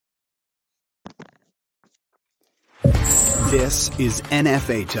This is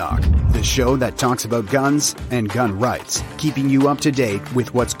NFA Talk, the show that talks about guns and gun rights, keeping you up to date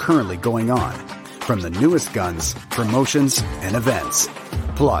with what's currently going on, from the newest guns, promotions, and events,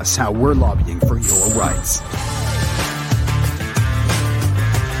 plus how we're lobbying for your rights.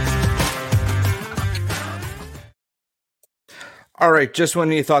 All right, just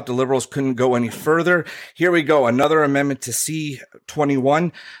when you thought the Liberals couldn't go any further, here we go. Another amendment to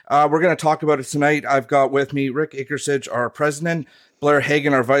C-21. We're going to talk about it tonight. I've got with me Rick Akersich, our president, Blair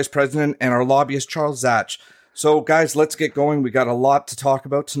Hagan, our vice president, and our lobbyist, Charles Zach. So, guys, let's get going. We got a lot to talk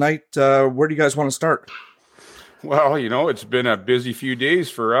about tonight. Where do you guys want to start? Well, you know, it's been a busy few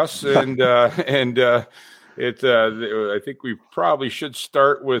days for us, and I think we probably should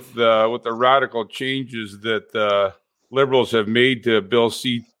start with the radical changes that Liberals have made to Bill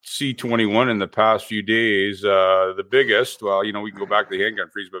C-21 in the past few days. The biggest, well, you know, we can go back to the handgun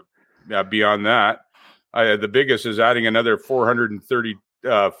freeze, but beyond that, the biggest is adding another 430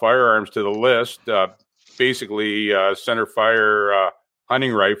 firearms to the list, basically center fire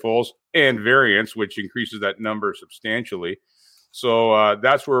hunting rifles and variants, which increases that number substantially. So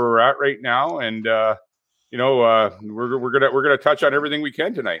that's where we're at right now, and we're gonna touch on everything we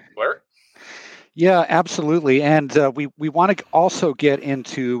can tonight, Blair. Yeah, absolutely, and we want to also get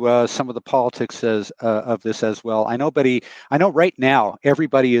into some of the politics of this as well. I know right now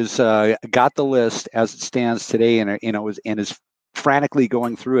everybody is got the list as it stands today, and is frantically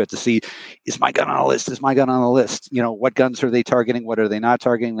going through it to see, is my gun on a list? Is my gun on a list? You know, what guns are they targeting? What are they not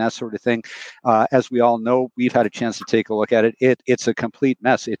targeting? That sort of thing. As we all know, we've had a chance to take a look at it. It's a complete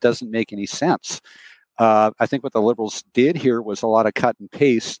mess. It doesn't make any sense. I think what the Liberals did here was a lot of cut and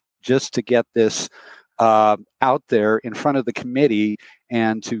paste, just to get this out there in front of the committee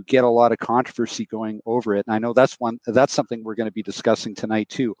and to get a lot of controversy going over it. And I know that's something we're going to be discussing tonight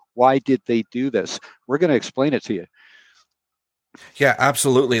too. Why did they do this? We're going to explain it to you. Yeah,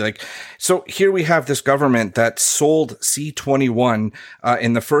 absolutely. So here we have this government that sold C-21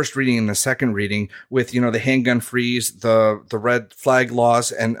 in the first reading and the second reading with, the handgun freeze, the red flag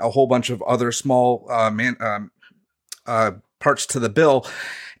laws, and a whole bunch of other small parts to the bill.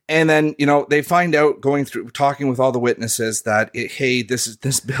 And then, they find out going through talking with all the witnesses that,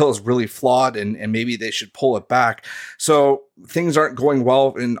 this bill is really flawed and maybe they should pull it back. So things aren't going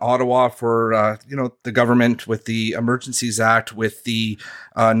well in Ottawa for, the government with the Emergencies Act, with the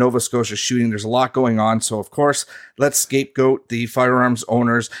Nova Scotia shooting. There's a lot going on. So, of course, let's scapegoat the firearms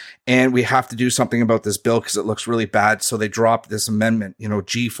owners, and we have to do something about this bill because it looks really bad. So they dropped this amendment,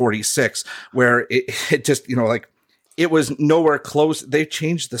 G46, where it just, it was nowhere close. They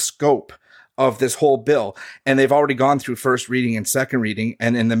changed the scope of this whole bill, and they've already gone through first reading and second reading.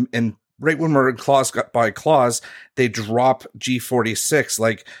 And right when we're in clause by clause, they drop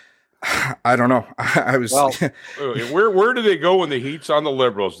G46. I don't know. I was. Well, where do they go when the heat's on the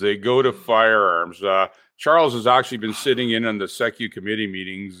Liberals? They go to firearms. Charles has actually been sitting in on the SECU committee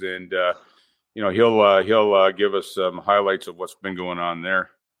meetings, and he'll give us some highlights of what's been going on there.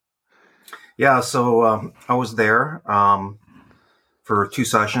 Yeah, so I was there for 2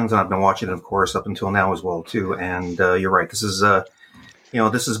 sessions, and I've been watching it, of course, up until now as well, too. And you're right. This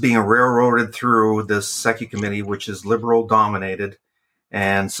is being railroaded through this SECU committee, which is Liberal dominated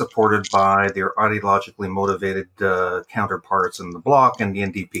and supported by their ideologically motivated counterparts in the Bloc and the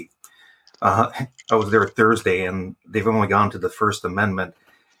NDP. I was there Thursday, and they've only gone to the First Amendment.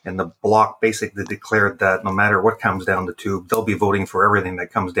 And the Bloc basically declared that no matter what comes down the tube, they'll be voting for everything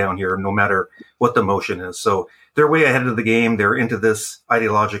that comes down here, no matter what the motion is. So they're way ahead of the game. They're into this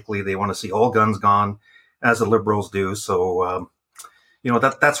ideologically. They want to see all guns gone, as the Liberals do. So,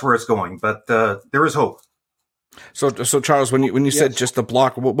 that's where it's going. But there is hope. So Charles, when you said just the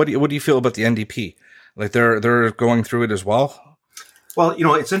Bloc, what do you feel about the NDP? They're going through it as well? Well,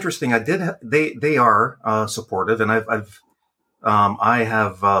 it's interesting. They are supportive, and I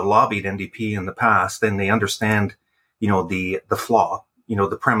have lobbied NDP in the past, and they understand, the flaw,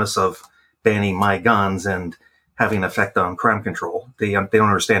 the premise of banning my guns and having an effect on crime control. They don't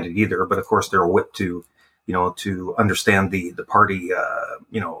understand it either, but of course they're whipped to understand the party,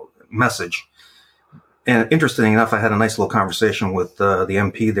 message. And interesting enough, I had a nice little conversation with the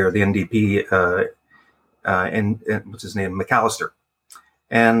MP there, the NDP, and what's his name, McAllister,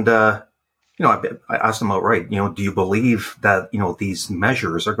 and. I asked him outright, do you believe that, these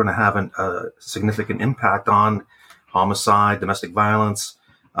measures are going to have a significant impact on homicide, domestic violence,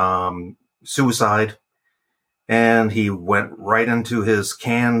 suicide? And he went right into his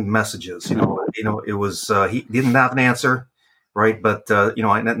canned messages. It was, he didn't have an answer, right? But,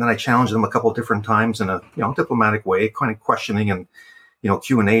 and then I challenged him a couple of different times in a, diplomatic way, kind of questioning and,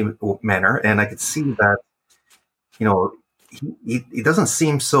 Q&A manner. And I could see that, he doesn't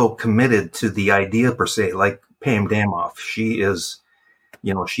seem so committed to the idea per se, like Pam Damoff. She is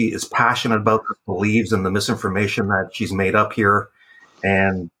passionate about this, believes in the misinformation that she's made up here.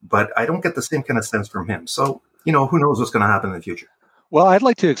 But I don't get the same kind of sense from him. So, who knows what's going to happen in the future. Well, I'd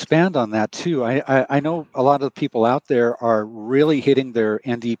like to expand on that too. I know a lot of the people out there are really hitting their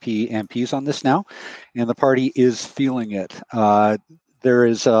NDP MPs on this now, and the party is feeling it. There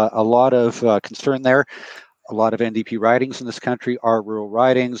is a lot of concern there. A lot of NDP ridings in this country are rural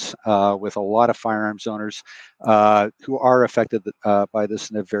ridings with a lot of firearms owners who are affected by this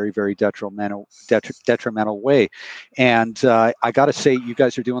in a very, very detrimental way. And I got to say, you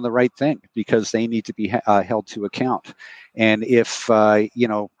guys are doing the right thing because they need to be held to account. And if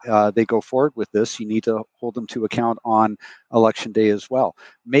they go forward with this, you need to hold them to account on election day as well.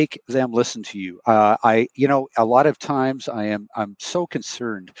 Make them listen to you. A lot of times I'm so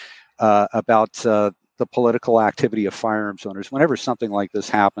concerned about the political activity of firearms owners. Whenever something like this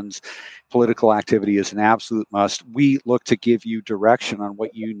happens, political activity is an absolute must. We look to give you direction on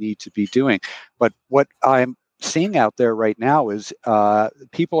what you need to be doing. But what I'm seeing out there right now is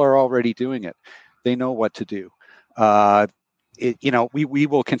people are already doing it. They know what to do. We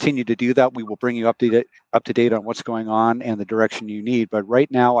will continue to do that. We will bring you up to date on what's going on and the direction you need. But right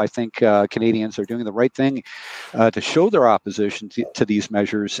now, I think Canadians are doing the right thing to show their opposition to these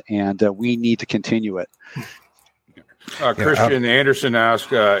measures, and we need to continue it. Christian Anderson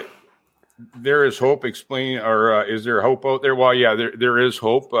asked, "There is hope. Explain, or is there hope out there?" Well, yeah, there is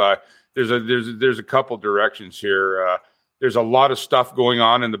hope. There's a couple directions here. There's a lot of stuff going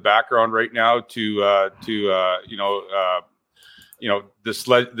on in the background right now to this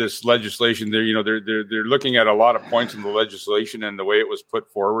legislation. They're looking at a lot of points in the legislation and the way it was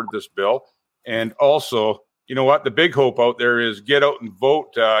put forward, this bill. And also, you know what, the big hope out there is get out and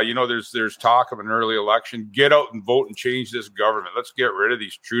vote. There's talk of an early election. Get out and vote and change this government. Let's get rid of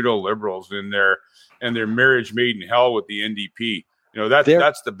these Trudeau liberals and their marriage made in hell with the NDP.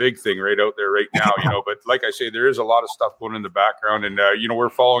 That's the big thing right out there right now, but like I say, there is a lot of stuff going in the background, and we're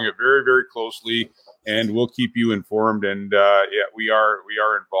following it very, very closely, and we'll keep you informed. And we are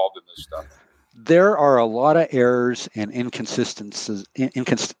involved in this stuff. There are a lot of errors and inconsistencies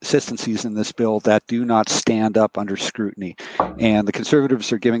in this bill that do not stand up under scrutiny. And the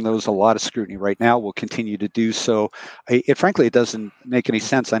Conservatives are giving those a lot of scrutiny right now. We'll continue to do so. Frankly, it doesn't make any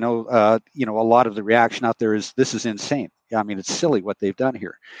sense. I know, a lot of the reaction out there is, this is insane. I mean, it's silly what they've done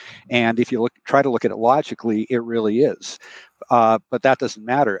here. And if you try to look at it logically, it really is. But that doesn't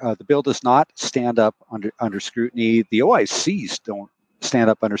matter. The bill does not stand up under scrutiny. The OICs don't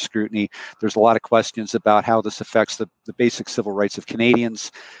stand up under scrutiny. There's a lot of questions about how this affects the basic civil rights of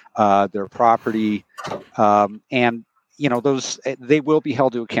Canadians, their property, and those, they will be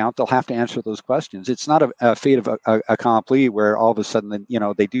held to account. They'll have to answer those questions. It's not a fate of accompli where all of a sudden,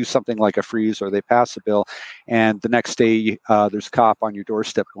 they do something like a freeze or they pass a bill, and the next day there's a cop on your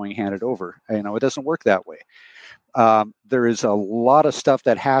doorstep going hand it over. It doesn't work that way. There is a lot of stuff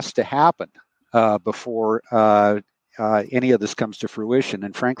that has to happen before any of this comes to fruition.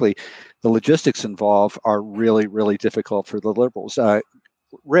 And frankly, the logistics involved are really, really difficult for the Liberals.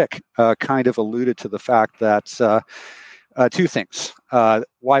 Rick kind of alluded to the fact that two things.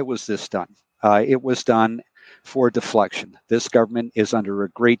 Why was this done? It was done for deflection. This government is under a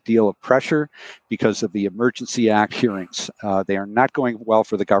great deal of pressure because of the Emergency Act hearings. They are not going well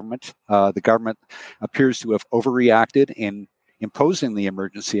for the government. The government appears to have overreacted in imposing the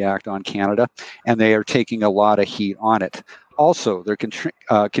Emergency Act on Canada, and they are taking a lot of heat on it. Also, there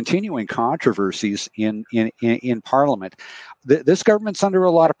are continuing controversies in Parliament. This government's under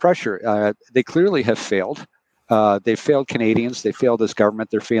a lot of pressure. They clearly have failed. They failed Canadians. They failed this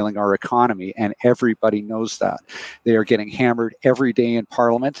government. They're failing our economy, and everybody knows that. They are getting hammered every day in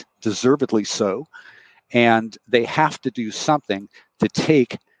Parliament, deservedly so, and they have to do something to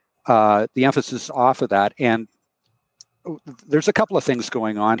take the emphasis off of that. And there's a couple of things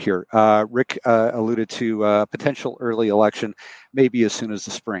going on here. Rick alluded to potential early election, maybe as soon as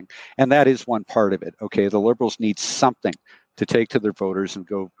the spring. And that is one part of it. Okay, the Liberals need something to take to their voters and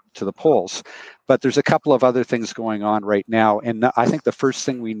go to the polls. But there's a couple of other things going on right now. And I think the first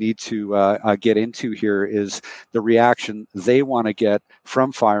thing we need to get into here is the reaction they want to get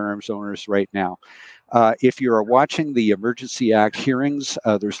from firearms owners right now. If you're watching the Emergency Act hearings,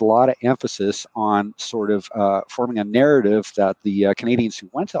 there's a lot of emphasis on sort of forming a narrative that the Canadians who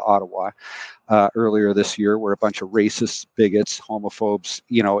went to Ottawa earlier this year were a bunch of racists, bigots, homophobes,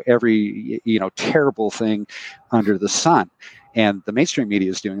 every, terrible thing under the sun. And the mainstream media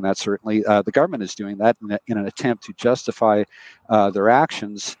is doing that, certainly. The government is doing that in an attempt to justify their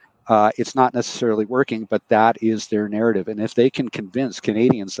actions It's not necessarily working, but that is their narrative. And if they can convince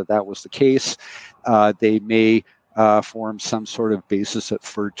Canadians that that was the case, they may form some sort of basis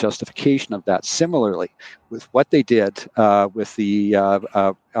for justification of that. Similarly, with what they did with the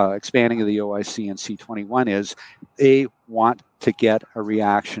expanding of the OIC and C21 is they want to get a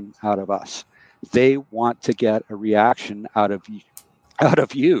reaction out of us. They want to get a reaction out of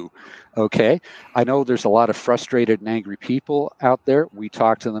you. Okay. I know there's a lot of frustrated and angry people out there. We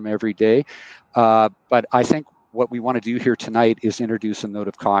talk to them every day. But I think what we want to do here tonight is introduce a note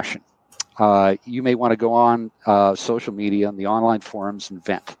of caution. You may want to go on social media and the online forums and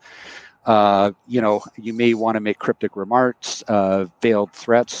vent. You may want to make cryptic remarks, veiled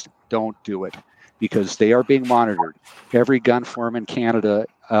threats. Don't do it, because they are being monitored. Every gun forum in Canada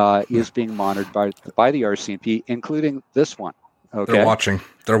is being monitored by the RCMP, including this one. Okay, they're watching.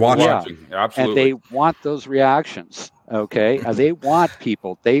 They're watching. Yeah, absolutely. And they want those reactions. Okay, they want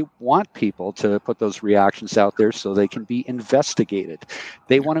people. They want people to put those reactions out there so they can be investigated.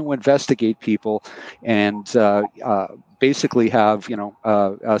 They want to investigate people and basically have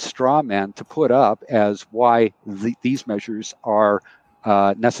a straw man to put up as why these measures are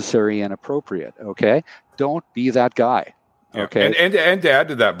necessary and appropriate. Okay, don't be that guy. Okay, and to add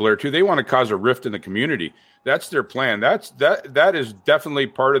to that, Blair, too, they want to cause a rift in the community. That's their plan. That is definitely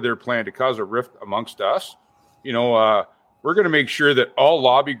part of their plan, to cause a rift amongst us. We're going to make sure that all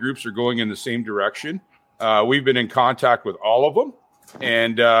lobby groups are going in the same direction. We've been in contact with all of them,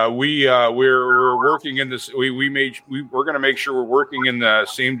 and we're working in this. We're going to make sure we're working in the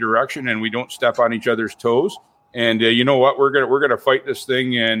same direction, and we don't step on each other's toes. And you know what? We're gonna fight this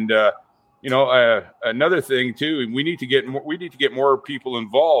thing. And another thing too, we need to get more people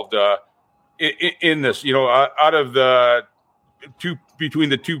involved in this. Out of the between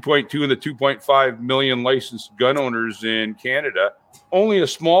the 2.2 and the 2.5 million licensed gun owners in Canada, only a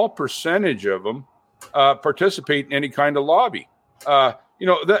small percentage of them participate in any kind of lobby.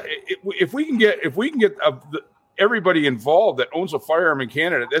 If we can get everybody involved that owns a firearm in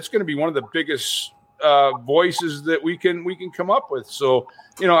Canada, that's going to be one of the biggest voices that we can come up with. So,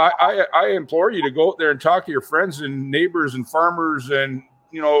 I implore you to go out there and talk to your friends and neighbors and farmers and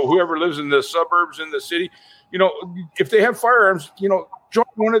whoever lives in the suburbs in the city. If they have firearms,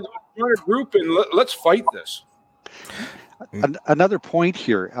 join a group and let's fight this. Another point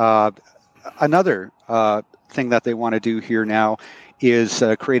here, another thing that they want to do here now is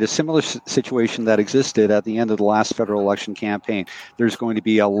create a similar situation that existed at the end of the last federal election campaign. There's going to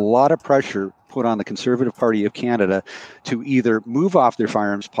be a lot of pressure put on the Conservative Party of Canada to either move off their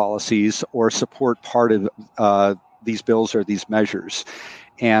firearms policies or support part of these bills or these measures.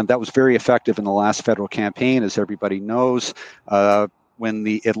 And that was very effective in the last federal campaign, as everybody knows. When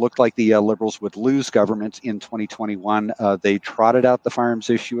it looked like the Liberals would lose government in 2021, they trotted out the firearms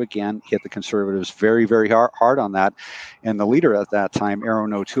issue again, hit the Conservatives very, very hard on that. And the leader at that time,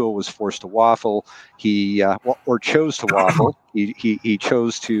 Aaron O'Toole, was forced to waffle. He chose to waffle. He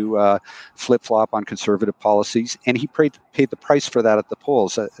chose to flip-flop on Conservative policies, and he paid the price for that at the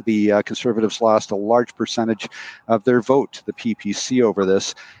polls. The Conservatives lost a large percentage of their vote to the PPC over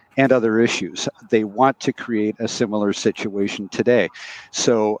this and other issues. They want to create a similar situation today.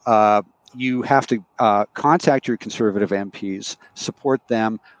 So you have to contact your Conservative MPs, support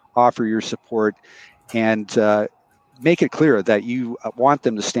them, offer your support, and make it clear that you want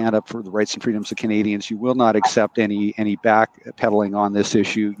them to stand up for the rights and freedoms of Canadians. You will not accept any backpedaling on this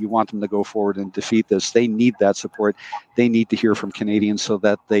issue. You want them to go forward and defeat this. They need that support. They need to hear from Canadians so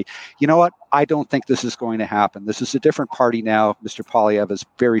that I don't think this is going to happen. This is a different party now. Mr. Poilievre has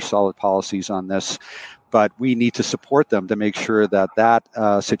very solid policies on this, but we need to support them to make sure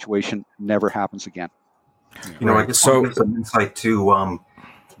that situation never happens again. I just want to give some insight to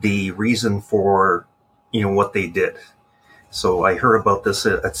the reason for what they did. So I heard about this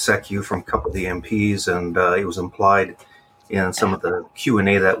at SecU from a couple of the MPs, and it was implied in some of the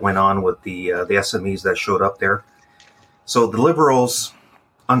Q&A that went on with the SMEs that showed up there. So the Liberals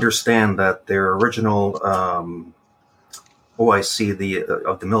understand that their original OIC,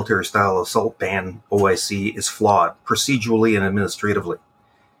 of the military-style assault ban OIC, is flawed procedurally and administratively,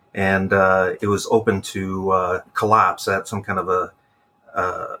 and it was open to collapse at some kind of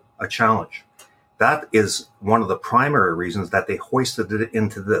a challenge. That is one of the primary reasons that they hoisted it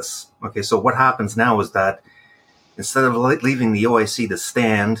into this. Okay, so what happens now is that instead of leaving the OIC to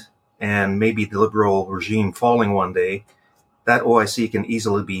stand and maybe the Liberal regime falling one day, that OIC can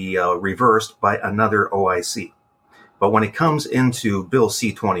easily be reversed by another OIC. But when it comes into Bill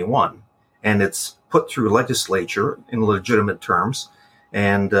C-21 and it's put through legislature in legitimate terms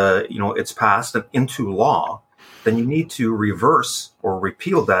and, it's passed into law, then you need to reverse or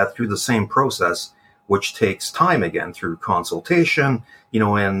repeal that through the same process, which takes time again through consultation,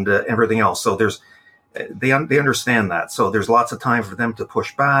 and everything else. So they understand that. So there's lots of time for them to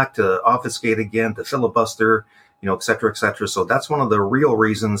push back, to obfuscate again, to filibuster, et cetera, et cetera. So that's one of the real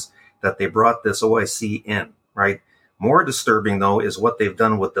reasons that they brought this OIC in, right? More disturbing, though, is what they've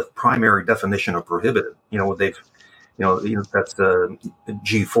done with the primary definition of prohibited. That's the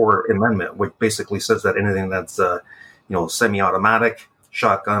G4 amendment, which basically says that anything that's, semi-automatic,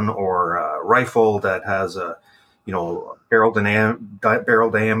 shotgun, or rifle that has a, barrel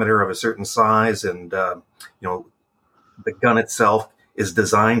diameter of a certain size, and the gun itself is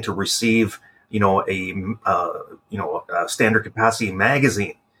designed to receive, a standard capacity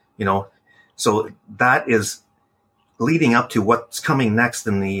magazine, So that is leading up to what's coming next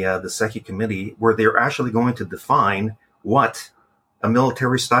in the SECI committee, where they're actually going to define what a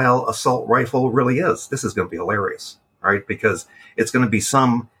military-style assault rifle really is. This is going to be hilarious, right? Because it's going to be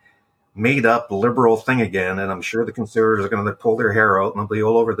some made-up liberal thing again, and I'm sure the conservatives are going to pull their hair out and they'll be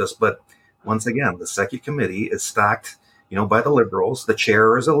all over this. But once again, the SECI committee is stacked, by the liberals. The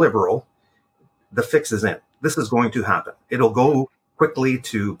chair is a liberal. The fix is in. This is going to happen. It'll go quickly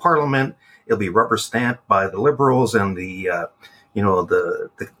to Parliament. It'll be rubber stamped by the Liberals and the SEALs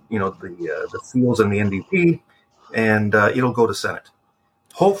and the NDP, and it'll go to Senate,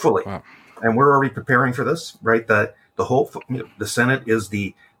 hopefully. Wow. And we're already preparing for this, right? That the Senate is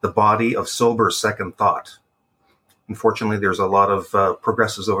the body of sober second thought. Unfortunately, there's a lot of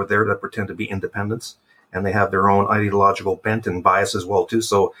progressives over there that pretend to be independents, and they have their own ideological bent and bias as well too.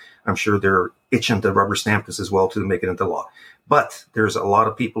 So I'm sure they're itching to rubber stamp this as well to make it into law. But there's a lot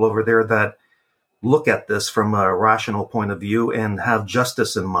of people over there that look at this from a rational point of view and have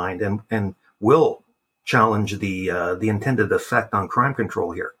justice in mind, and will challenge the intended effect on crime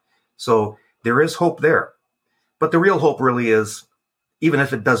control here. So there is hope there. But the real hope really is, even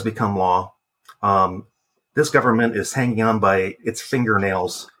if it does become law, this government is hanging on by its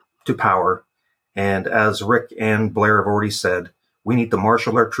fingernails to power. And as Rick and Blair have already said, we need to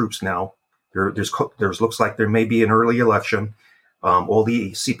marshal our troops now. There's looks like there may be an early election. All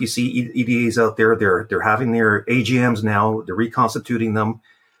the CPC EDAs out there, they're having their AGMs now. They're reconstituting them.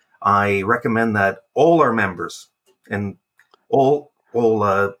 I recommend that all our members and all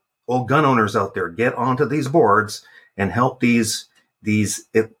gun owners out there get onto these boards and help these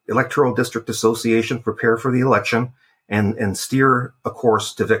electoral district associations prepare for the election and steer a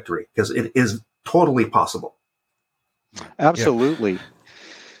course to victory, because it is totally possible. Absolutely. Yeah.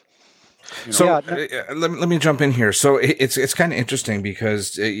 So let me jump in here. So it's kind of interesting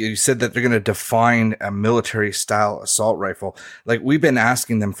because you said that they're going to define a military style assault rifle. Like, we've been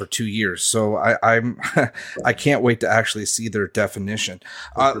asking them for 2 years. So I can't wait to actually see their definition.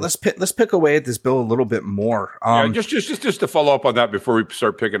 Let's pick away at this bill a little bit more. Just to follow up on that before we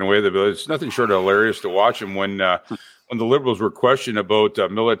start picking away the bill, it's nothing short of hilarious to watch them when the liberals were questioned about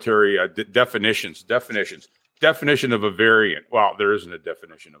military definitions. Definition of a variant. Well, there isn't a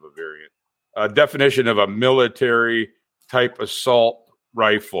definition of a variant. Definition of a military type assault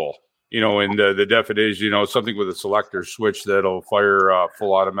rifle, and the definition, something with a selector switch that'll fire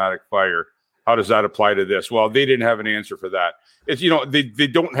full automatic fire. How does that apply to this? Well, they didn't have an answer for that. It's, they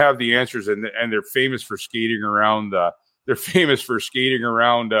don't have the answers, and they're famous for skating around.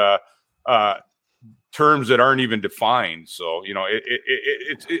 Terms that aren't even defined. So,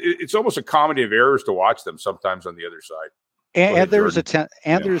 it's almost a comedy of errors to watch them sometimes on the other side. And there's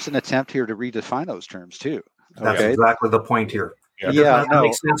an attempt here to redefine those terms too. That's exactly the point here. It doesn't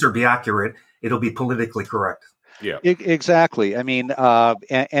make sense or be accurate. It'll be politically correct. Yeah, exactly. I mean,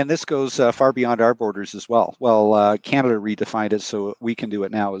 and this goes far beyond our borders as well. Well, Canada redefined it, so we can do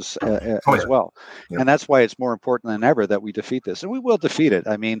it now as well. Yeah. And that's why it's more important than ever that we defeat this, and we will defeat it.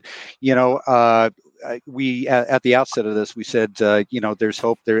 I mean, we at the outset of this, we said, there's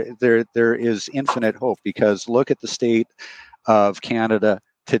hope. There is infinite hope, because look at the state of Canada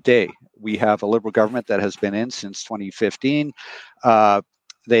today. We have a Liberal government that has been in since 2015.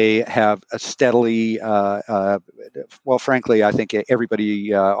 They have a steadily, well, frankly, I think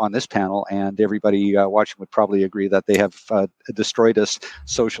everybody on this panel and everybody watching would probably agree that they have destroyed us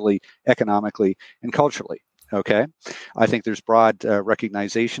socially, economically, and culturally. Okay. I think there's broad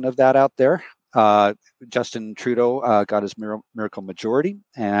recognition of that out there. Justin Trudeau got his miracle majority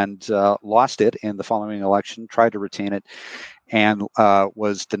and lost it in the following election, tried to retain it, and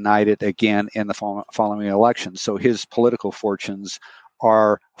was denied it again in the following election. So his political fortunes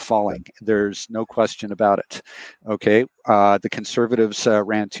are falling. There's no question about it. Okay, the Conservatives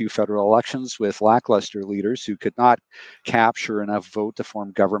ran 2 federal elections with lackluster leaders who could not capture enough vote to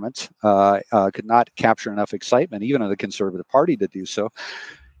form government, could not capture enough excitement, even in the Conservative Party, to do so.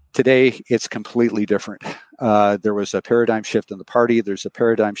 Today, it's completely different. There was a paradigm shift in the party. There's a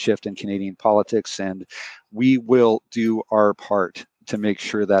paradigm shift in Canadian politics, and we will do our part to make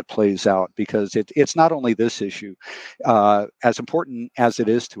sure that plays out, because it's not only this issue, as important as it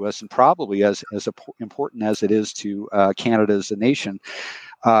is to us, and probably as important as it is to Canada as a nation.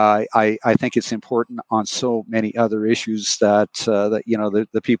 I think it's important on so many other issues that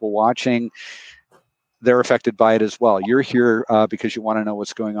the people watching, they're affected by it as well. You're here because you want to know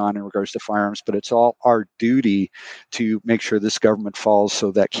what's going on in regards to firearms, but it's all our duty to make sure this government falls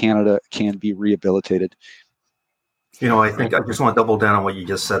so that Canada can be rehabilitated. I think I just want to double down on what you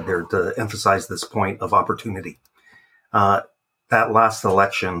just said there to emphasize this point of opportunity. That last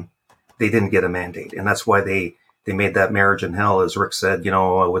election, they didn't get a mandate, and that's why they made that marriage in hell, as Rick said,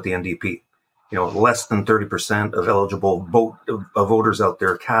 with the NDP. Less than 30% of eligible voters out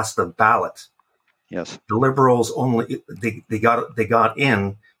there cast a ballot. Yes. The Liberals only they got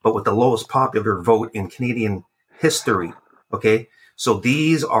in, but with the lowest popular vote in Canadian history. Okay, so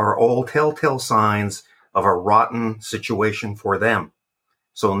these are all telltale signs of a rotten situation for them.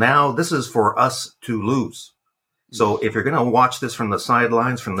 So now this is for us to lose. So if you're going to watch this from the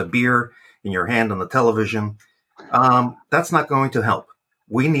sidelines, from the beer in your hand on the television, that's not going to help.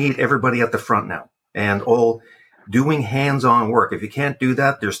 We need everybody at the front now and all doing hands-on work. If you can't do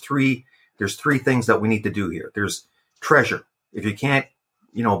that, there's three things that we need to do here. There's treasure. If you can't,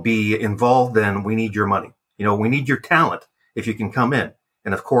 be involved, then we need your money. We need your talent if you can come in.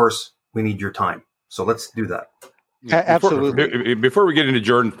 And of course, we need your time. So let's do that. Absolutely. Before we get into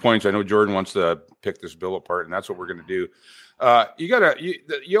Jordan's points, I know Jordan wants to pick this bill apart, and that's what we're going to do.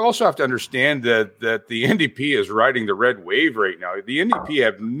 You also have to understand that the NDP is riding the red wave right now. The NDP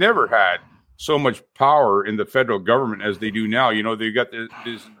have never had so much power in the federal government as they do now. They've got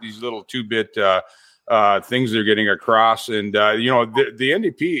these little 2-bit things they're getting across, and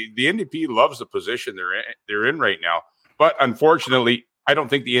the NDP loves the position they're in right now. But unfortunately, I don't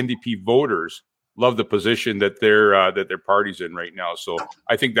think the NDP voters love the position that their party's in right now. So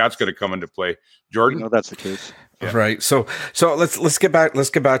I think that's going to come into play. Jordan, that's the case. Yeah. Right. So let's get back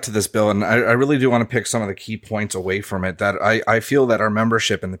to this bill. And I really do want to pick some of the key points away from it that I feel that our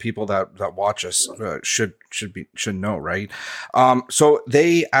membership and the people that watch us should know. Right. So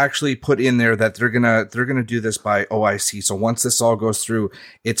they actually put in there that they're gonna do this by OIC. So once this all goes through,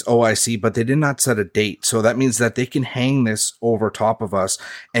 it's OIC, but they did not set a date. So that means that they can hang this over top of us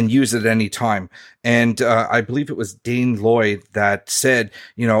and use it at any time. And I believe it was Dane Lloyd that said,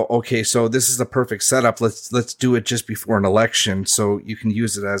 okay, so this is the perfect setup. Let's do it just before an election so you can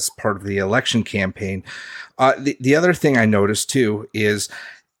use it as part of the election campaign. The other thing I noticed too is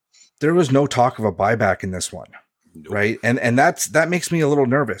there was no talk of a buyback in this one. Nope. Right. And that makes me a little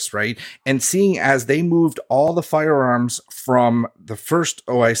nervous. Right. And seeing as they moved all the firearms from the first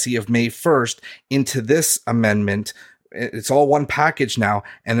OIC of May 1st into this amendment, it's all one package now,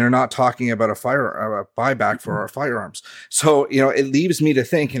 and they're not talking about a buyback for our firearms. So, it leaves me to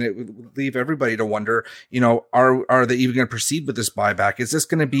think, and it would leave everybody to wonder, are they even going to proceed with this buyback? Is this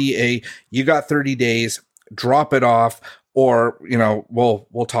going to be you got 30 days, drop it off, or,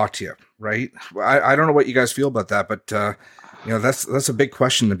 we'll talk to you, right? I don't know what you guys feel about that, but, that's a big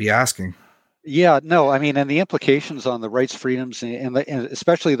question to be asking. Yeah, no, I mean, and the implications on the rights, freedoms, and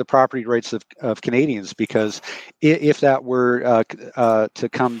especially the property rights of Canadians, because if that were to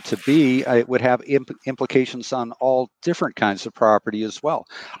come to be, it would have implications on all different kinds of property as well.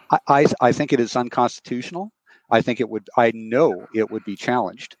 I think it is unconstitutional. I know it would be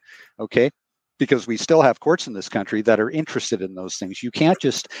challenged. Okay. Because we still have courts in this country that are interested in those things. You can't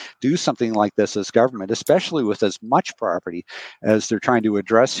just do something like this as government, especially with as much property as they're trying to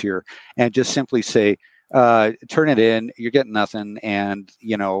address here, and just simply say, turn it in, you're getting nothing, and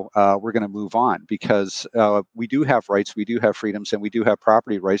we're going to move on, because we do have rights, we do have freedoms, and we do have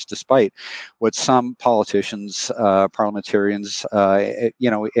property rights, despite what some politicians, parliamentarians,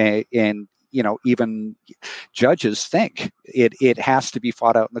 and even judges think. It has to be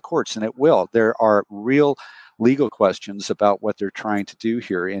fought out in the courts, and it will. There are real legal questions about what they're trying to do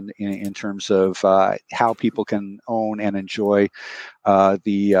here in terms of how people can own and enjoy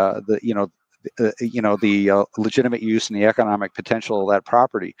the legitimate use and the economic potential of that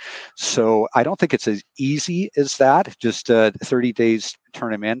property. So I don't think it's as easy as that. Just 30 days,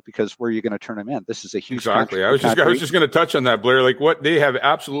 turn them in, because where are you going to turn them in? This is a huge exactly. I was just going to touch on that, Blair. Like, what they have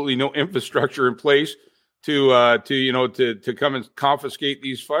absolutely no infrastructure in place to come and confiscate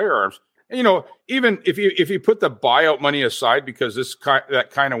these firearms. And, even if you put the buyout money aside, because that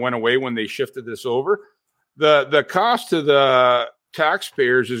kind of went away when they shifted this over, the cost to the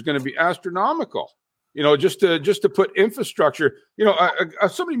taxpayers is going to be astronomical. Just to put infrastructure.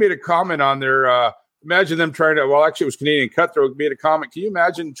 Somebody made a comment on there. Imagine them trying to. Well, actually, it was Canadian Cutthroat made a comment. Can you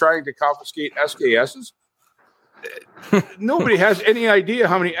imagine trying to confiscate SKSs? Nobody has any idea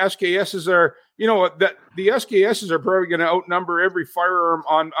how many SKSs are. That the SKSs are probably going to outnumber every firearm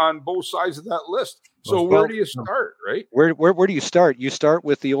on both sides of that list. So where do you start, right? Where do you start? You start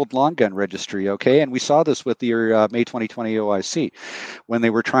with the old long gun registry, okay? And we saw this with your May 2020 OIC when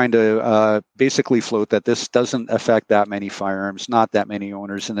they were trying to basically float that this doesn't affect that many firearms, not that many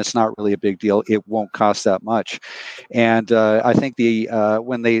owners, and it's not really a big deal. It won't cost that much. And I think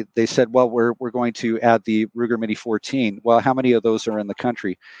when they said, well, we're going to add the Ruger Mini 14. Well, how many of those are in the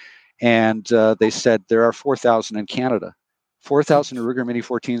country? And they said there are 4,000 in Canada. 4,000 Ruger Mini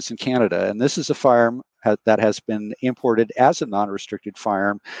 14s in Canada. And this is a firearm that has been imported as a non-restricted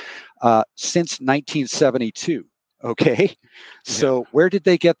firearm since 1972. Okay. So where did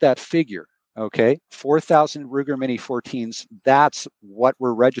they get that figure? Okay. 4,000 Ruger Mini 14s. That's what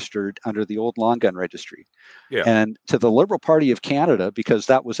were registered under the old long gun registry. Yeah. And to the Liberal Party of Canada, because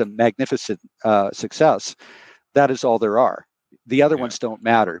that was a magnificent success, that is all there are. The other ones don't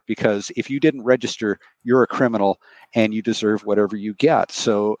matter, because if you didn't register, you're a criminal and you deserve whatever you get.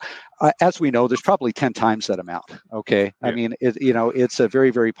 So as we know, there's probably 10 times that amount. Okay. Yeah. I mean, it's a very,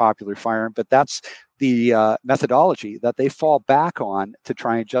 very popular firearm, but that's the methodology that they fall back on to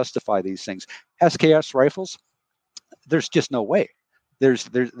try and justify these things. SKS rifles, there's just no way. There's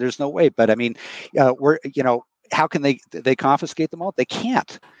no way. But I mean, how can they confiscate them all? They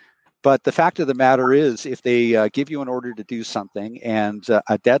can't. But the fact of the matter is, if they give you an order to do something and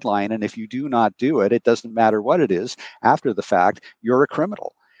a deadline, and if you do not do it, it doesn't matter what it is. After the fact, you're a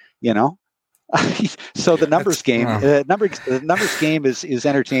criminal. So the numbers game, the numbers game is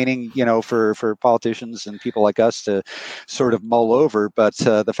entertaining, for politicians and people like us to sort of mull over. But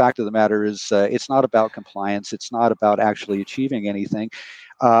the fact of the matter is, it's not about compliance. It's not about actually achieving anything.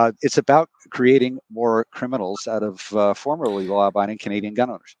 It's about creating more criminals out of formerly law-abiding Canadian gun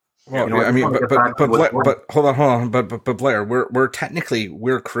owners. Well, but hold on. But Blair, we're technically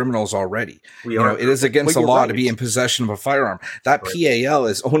criminals already. It is against the law to be in possession of a firearm. That PAL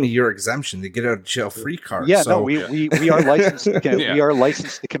is only your exemption to get out of jail free card. Yeah, so. No, we are licensed. We are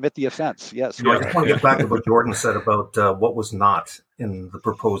licensed to commit the offense. Yes. I just want to get back to what Jordan said about what was not in the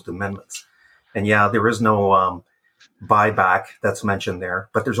proposed amendments. And there is no buyback that's mentioned there,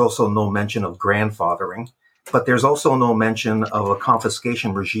 but there's also no mention of grandfathering. But there's also no mention of a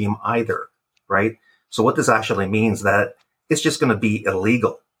confiscation regime either, right? So what this actually means that it's just going to be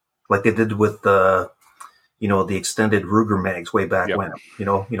illegal, like they did with the extended Ruger mags way back when.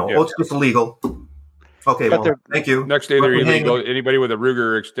 It's just illegal. Okay, thank you. Next day they're illegal. Anybody with a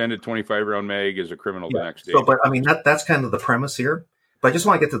Ruger extended 25-round mag is a criminal the next day. So, but I mean that's kind of the premise here. But I just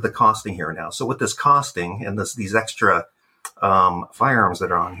want to get to the costing here now. So with this costing and these extra firearms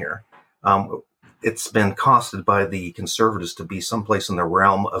that are on here. It's been costed by the Conservatives to be someplace in the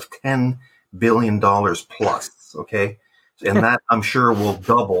realm of $10 billion plus. Okay. And that I'm sure will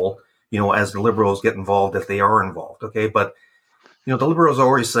double, as the Liberals get involved, if they are involved. Okay. But, the Liberals are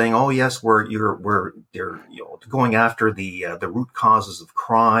always saying, oh yes, they're going after the root causes of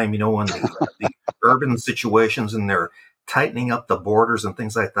crime, and the urban situations, and they're tightening up the borders and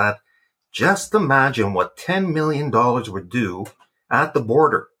things like that. Just imagine what $10 million would do at the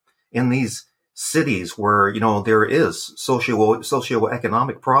border in these cities where there is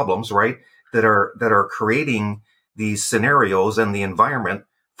socioeconomic problems, right, that are creating these scenarios and the environment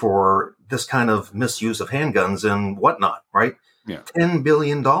for this kind of misuse of handguns and whatnot, right? Yeah. $10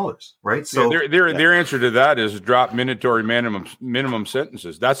 billion, right? So their answer to that is drop mandatory minimum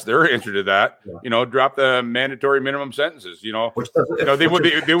sentences. That's their answer to that. Yeah. Drop the mandatory minimum sentences. They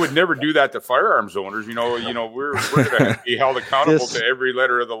would never do that to firearms owners. We're going to be held accountable to every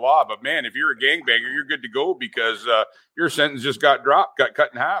letter of the law. But man, if you're a gangbanger, you're good to go because your sentence just got cut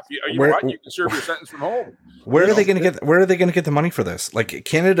in half. You can serve your sentence from home. Where are they going to get the money for this? Like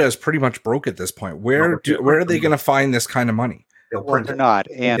Canada is pretty much broke at this point. Where are they going to find this kind of money? Well, they're not,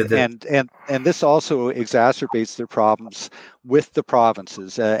 and this also exacerbates their problems with the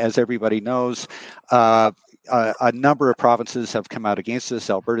provinces. As everybody knows, a number of provinces have come out against this: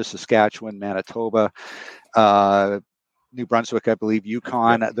 Alberta, Saskatchewan, Manitoba, New Brunswick, I believe,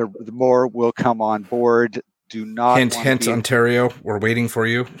 Yukon. The more will come on board do not. Hint, Ontario, we're waiting for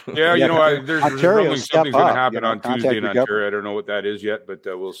you. Yeah, there's Ontario, something's going to happen on Tuesday in Ontario. Government. I don't know what that is yet, but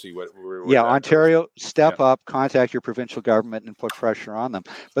we'll see what Ontario, step up, contact your provincial government and put pressure on them.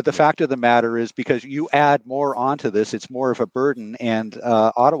 But the fact of the matter is, because you add more onto this, it's more of a burden, and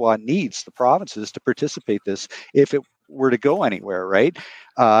Ottawa needs the provinces to participate this if it were to go anywhere, right?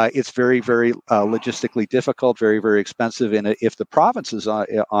 It's very, very logistically difficult, very, very expensive. And if the province is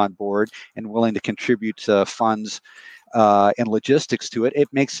on board and willing to contribute funds and logistics to it, it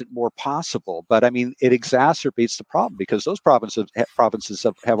makes it more possible. But I mean, it exacerbates the problem, because those provinces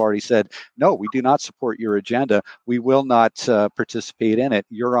have already said, no, we do not support your agenda. We will not participate in it.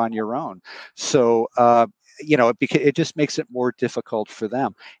 You're on your own. So, it just makes it more difficult for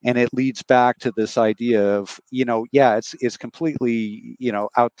them. And it leads back to this idea of, it's completely,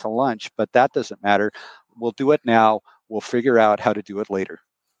 out to lunch, but that doesn't matter. We'll do it now. We'll figure out how to do it later.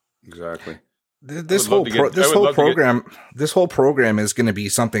 Exactly. This whole program is going to be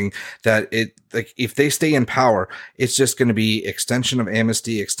something that if they stay in power, it's just going to be extension of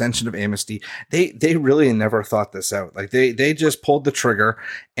amnesty. They really never thought this out. Like they just pulled the trigger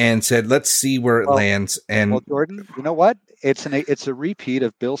and said, let's see where it lands. And Jordan, you know what? It's a repeat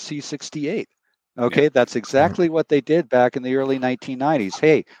of Bill C-68. Okay, that's exactly what they did back in the early 1990s.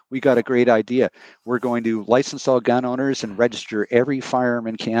 Hey, we got a great idea. We're going to license all gun owners and register every firearm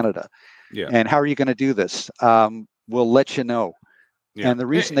in Canada. Yeah. And how are you going to do this? We'll let you know. Yeah. And the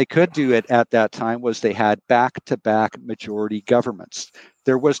reason they could do it at that time was they had back-to-back majority governments.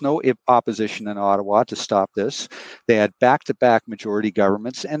 There was no opposition in Ottawa to stop this. They had back-to-back majority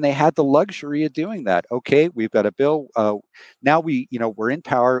governments, and they had the luxury of doing that. Okay, we've got a bill. Now we're in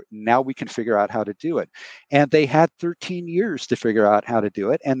power. Now we can figure out how to do it. And they had 13 years to figure out how to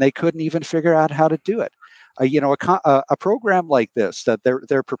do it, and they couldn't even figure out how to do it. A program like this that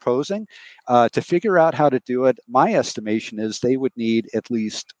they're proposing to figure out how to do it, my estimation is they would need at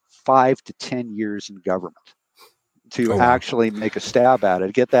least 5 to 10 years in government to actually make a stab at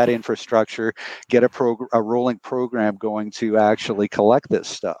it, get that infrastructure, get a rolling program going to actually collect this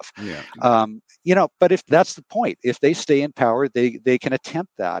stuff. Yeah. But if that's the point, if they stay in power, they can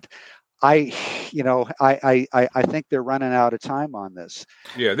attempt that. I think they're running out of time on this.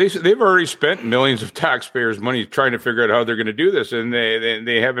 Yeah, they've already spent millions of taxpayers' money trying to figure out how they're going to do this, and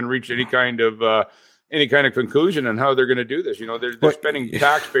they haven't reached any kind of conclusion on how they're going to do this. They're spending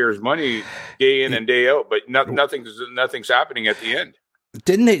taxpayers' money day in and day out, but nothing's happening at the end.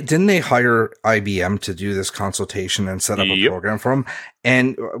 Didn't they hire IBM to do this consultation and set up a program for them?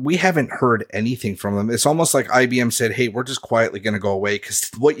 And we haven't heard anything from them. It's almost like IBM said, hey, we're just quietly going to go away because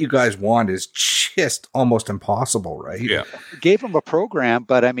what you guys want is just almost impossible, right? Yeah. Gave them a program,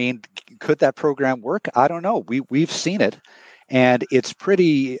 but I mean, could that program work? I don't know. We've seen it, and it's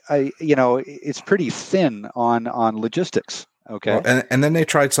pretty, it's pretty thin on logistics. Okay. Well, and then they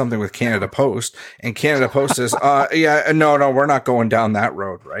tried something with Canada Post, and Canada Post says, no, we're not going down that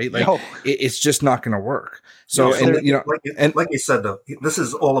road, right? Like, no. It's just not going to work. So, like you said, though, this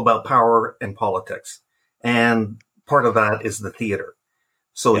is all about power and politics, and part of that is the theater.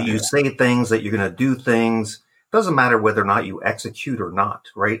 So you say things that you're going to do things. Doesn't matter whether or not you execute or not,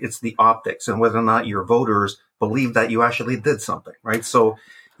 right? It's the optics and whether or not your voters believe that you actually did something, right? So,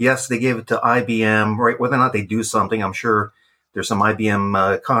 yes, they gave it to IBM, right? Whether or not they do something, I'm sure there's some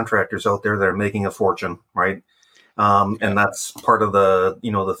IBM contractors out there that are making a fortune, right? And that's part of the,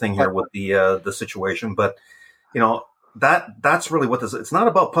 the thing here with the situation. But, that's really what this is. It's not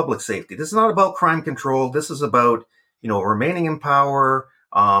about public safety. This is not about crime control. This is about, remaining in power,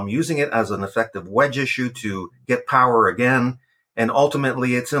 using it as an effective wedge issue to get power again. And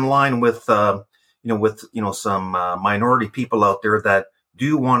ultimately it's in line with, some minority people out there that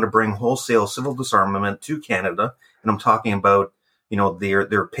do want to bring wholesale civil disarmament to Canada. And I'm talking about,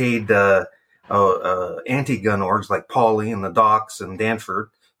 their paid anti-gun orgs like Pauli and the Docs and Danforth.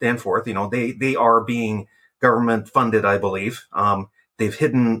 They are being government funded, I believe. They've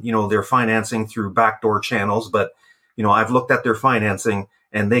hidden, their financing through backdoor channels, but I've looked at their financing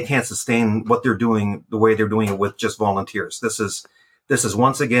and they can't sustain what they're doing the way they're doing it with just volunteers. This is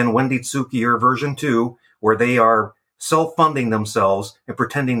once again Wendy Tsukier version 2, where they are self-funding themselves and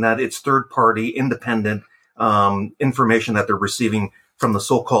pretending that it's third-party, independent information that they're receiving from the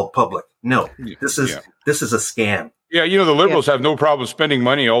so-called public. No, this is a scam. Yeah, the Liberals have no problem spending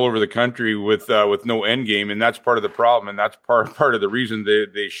money all over the country with no end game, and that's part of the problem, and that's part of the reason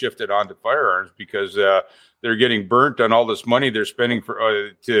they shifted onto firearms, because they're getting burnt on all this money they're spending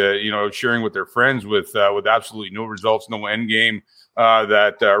for sharing with their friends with absolutely no results, no end game.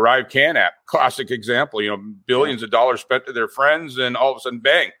 That Arrive Can app, classic example. Billions of dollars spent to their friends, and all of a sudden,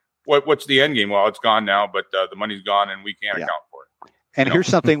 bang, what's the end game? Well, it's gone now, but the money's gone, and we can't account for it. And here's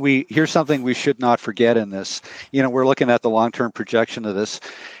something we should not forget in this. We're looking at the long-term projection of this,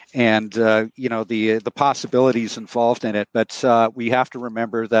 and the possibilities involved in it. But we have to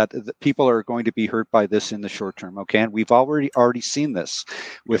remember that people are going to be hurt by this in the short term. Okay, and we've already seen this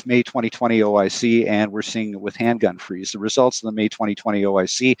with May 2020 OIC, and we're seeing it with handgun freeze. The results of the May 2020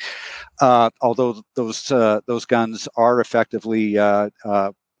 OIC, although those guns are effectively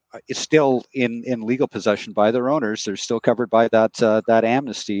is still in legal possession by their owners. They're still covered by that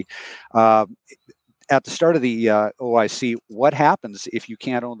amnesty. At the start of the OIC, what happens if you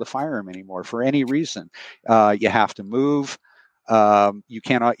can't own the firearm anymore for any reason? You have to move. You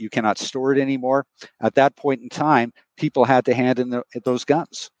cannot store it anymore. At that point in time, people had to hand in those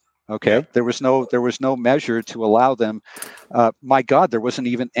guns. Okay, yeah. There was no measure to allow them. My God, there wasn't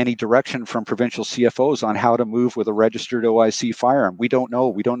even any direction from provincial CFOs on how to move with a registered OIC firearm. We don't know.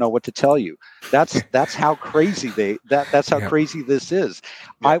 We don't know what to tell you. That's how crazy that's how crazy this is.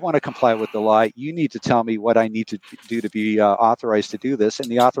 Yeah. I want to comply with the law. You need to tell me what I need to do to be authorized to do this, and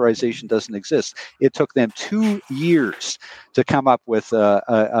the authorization doesn't exist. It took them 2 years to come up with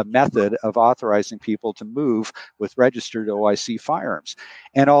a method of authorizing people to move with registered OIC firearms,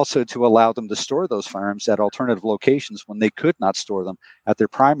 and also to allow them to store those firearms at alternative locations when they could not store them at their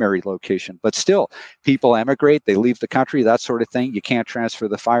primary location. But still, people emigrate, they leave the country, that sort of thing. You can't transfer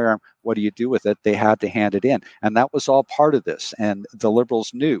the firearm. What do you do with it? They had to hand it in. And that was all part of this. And the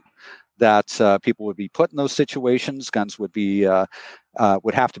Liberals knew that people would be put in those situations. Guns would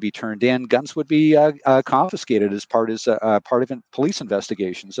have to be turned in. Guns would be confiscated as part of police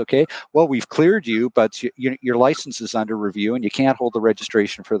investigations. Okay, well, we've cleared you, but your license is under review, and you can't hold the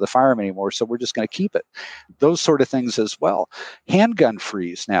registration for the firearm anymore. So we're just going to keep it. Those sort of things as well. Handgun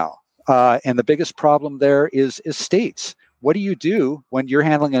freeze now, and the biggest problem there is estates. What do you do when you're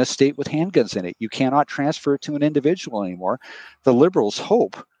handling an estate with handguns in it? You cannot transfer it to an individual anymore. The Liberals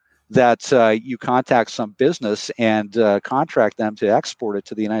hope that you contact some business and contract them to export it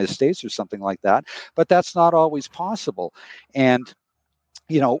to the United States or something like that, but that's not always possible. And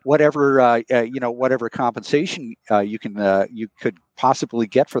whatever compensation you could possibly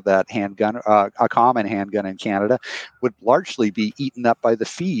get for that handgun, a common handgun in Canada, would largely be eaten up by the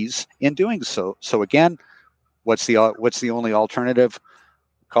fees in doing so. So again, what's the only alternative?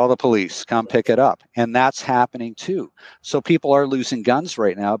 Call the police, come pick it up. And that's happening too. So people are losing guns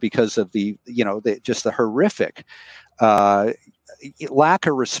right now because of the horrific lack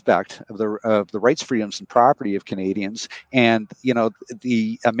of respect of the rights, freedoms, and property of Canadians, and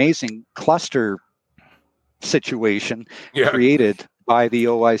the amazing cluster situation created by the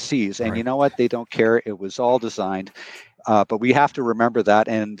OICs. And you know what? They don't care. It was all designed. But we have to remember that,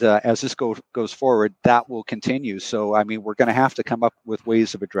 and as this goes forward, that will continue. So, I mean, we're going to have to come up with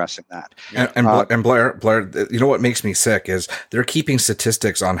ways of addressing that. And Blair, you know what makes me sick is they're keeping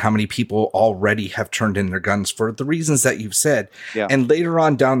statistics on how many people already have turned in their guns for the reasons that you've said. Yeah. And later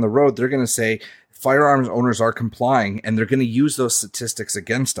on down the road, they're going to say firearms owners are complying, and they're going to use those statistics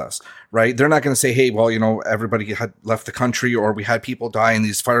against us, right? They're not going to say, hey, well, everybody had left the country, or we had people die and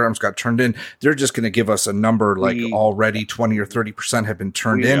these firearms got turned in. They're just going to give us a number like already 20 or 30% have been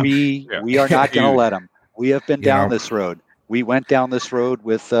turned in. We are not going to let them. We have been down this road. We went down this road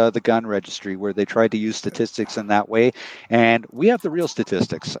with the gun registry, where they tried to use statistics in that way. And we have the real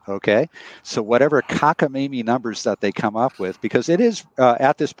statistics, okay? So whatever cockamamie numbers that they come up with, because it is,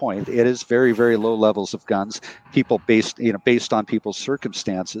 at this point, it is very, very low levels of guns, people based on people's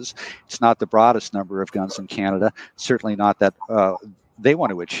circumstances. It's not the broadest number of guns in Canada, certainly not that they want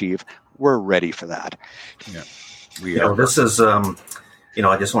to achieve. We're ready for that. Yeah, we are. This is...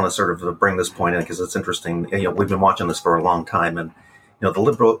 I just want to sort of bring this point in because it's interesting. We've been watching this for a long time, and the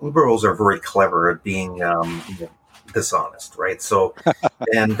liberals are very clever at being dishonest, right? So,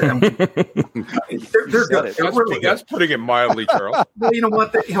 and they're good. They're really good. That's putting it mildly, Charles. Well, you know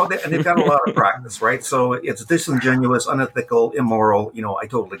what? And they've got a lot of practice, right? So it's disingenuous, unethical, immoral. I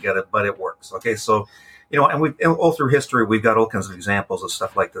totally get it, but it works. Okay, so and we all through history we've got all kinds of examples of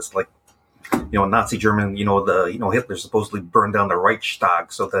stuff like this, like. Nazi German, Hitler supposedly burned down the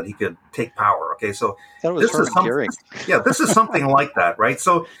Reichstag so that he could take power. Okay, so this is something like that, right?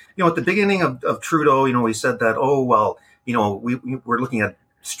 So, at the beginning of Trudeau, he said that, we're looking at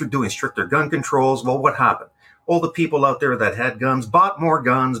doing stricter gun controls. Well, what happened? All the people out there that had guns bought more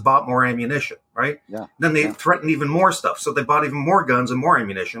ammunition, right? Yeah. Then they threatened even more stuff. So they bought even more guns and more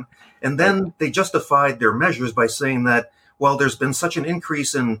ammunition. And then they justified their measures by saying that, well, there's been such an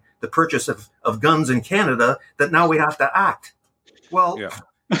increase in the purchase of guns in Canada that now we have to act. Well,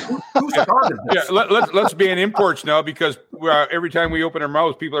 Who started this? Yeah, let's ban imports now, because every time we open our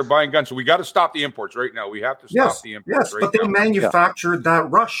mouths, people are buying guns. So we got to stop the imports right now. We have to stop the imports. Yes, but they manufactured that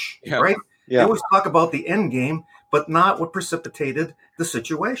rush, right? Yeah. They always talk about the end game, but not what precipitated the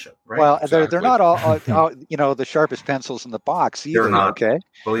situation, right? Well, they're not all the sharpest pencils in the box either. They're not. Okay,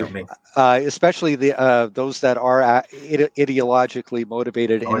 believe me. Especially those that are ideologically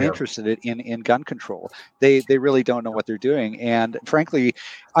motivated and interested in gun control. They really don't know what they're doing, and frankly,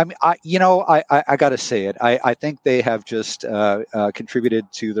 I got to say it. I think they have just contributed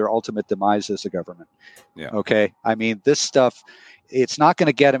to their ultimate demise as a government. Yeah. Okay. I mean, this stuff, it's not going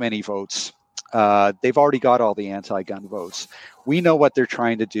to get them any votes. They've already got all the anti-gun votes. We know what they're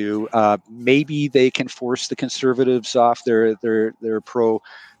trying to do. Maybe they can force the conservatives off their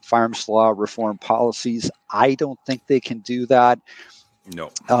pro-firearms law reform policies. I don't think they can do that.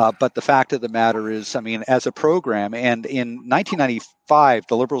 No. But the fact of the matter is, I mean, as a program, and in 1995,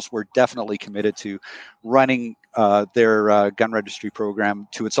 the Liberals were definitely committed to running their gun registry program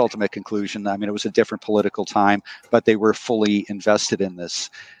to its ultimate conclusion. I mean, it was a different political time, but they were fully invested in this.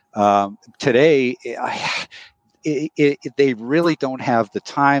 Today, they really don't have the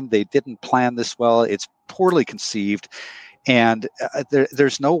time. They didn't plan this well. It's poorly conceived, and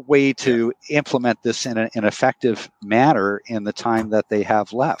there's no way to implement this in an effective manner in the time that they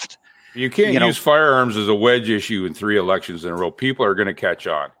have left. You can't use firearms as a wedge issue in 3 elections in a row. People are going to catch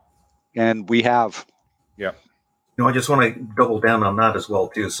on, and we have. Yeah. I just want to double down on that as well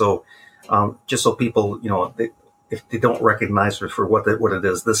too. So, just so people, if they don't recognize it for what it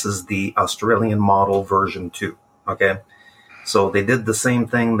is, this is the Australian model version 2. Okay, so they did the same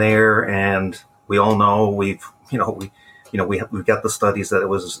thing there, and we all know we've got the studies that it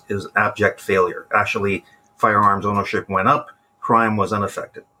was abject failure. Actually, firearms ownership went up, crime was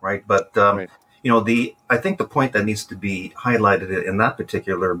unaffected, right? But right. I think the point that needs to be highlighted in that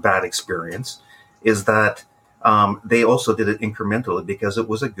particular bad experience is that they also did it incrementally because it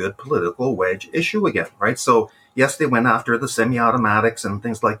was a good political wedge issue again, right? So yes, they went after the semi-automatics and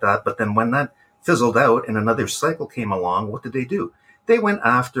things like that, but then when that fizzled out and another cycle came along, what did they do? They went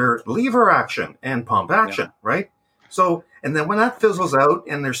after lever action and pump action, right? So, and then when that fizzles out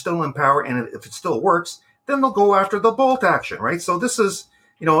and they're still in power and if it still works, then they'll go after the bolt action, right? So this is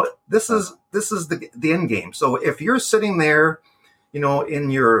the end game. So if you're sitting there, in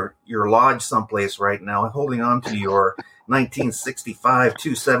your lodge someplace right now, holding on to your 1965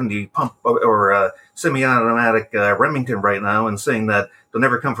 270 pump or semi-automatic Remington right now and saying that they'll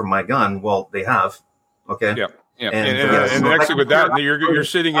never come from my gun, well, they have. Okay. Yeah. Yeah, and actually, with that, you're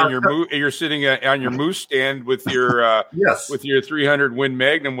sitting in you're sitting on your moose stand with your with your 300 Win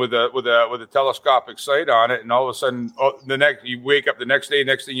Magnum with a telescopic sight on it, and all of a sudden, you wake up the next day.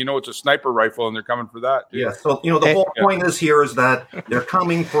 Next thing you know, it's a sniper rifle, and they're coming for that. Yeah. So the whole point is that they're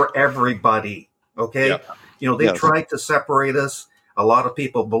coming for everybody. Okay. Yeah. They tried to separate us. A lot of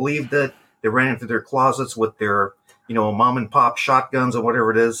people believed it. They ran into their closets with their mom and pop shotguns or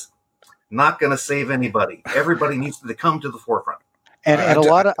whatever it is. Not going to save anybody. Everybody needs to come to the forefront. And a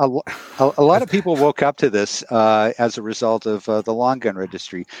lot of people woke up to this as a result of the long gun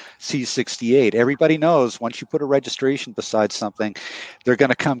registry, C68. Everybody knows once you put a registration beside something, they're going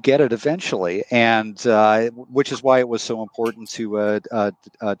to come get it eventually, and which is why it was so important to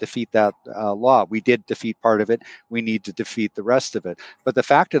defeat that law. We did defeat part of it. We need to defeat the rest of it. But the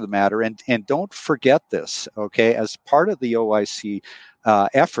fact of the matter, and don't forget this, okay, as part of the OIC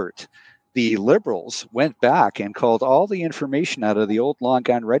effort, the Liberals went back and called all the information out of the old long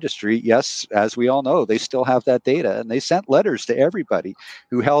gun registry. Yes, as we all know, they still have that data, and they sent letters to everybody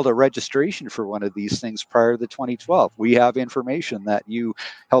who held a registration for one of these things prior to 2012. We have information that you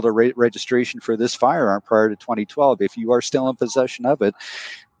held a registration for this firearm prior to 2012. If you are still in possession of it,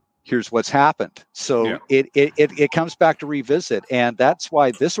 here's what's happened. So it comes back to revisit, and that's why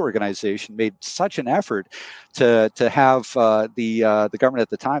this organization made such an effort to have the government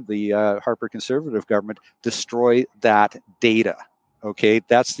at the time, the Harper Conservative government, destroy that data. Okay,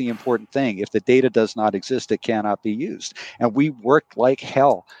 that's the important thing. If the data does not exist, it cannot be used. And we worked like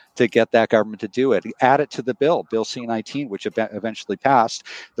hell to get that government to do it. Add it to the bill, Bill C-19, which eventually passed.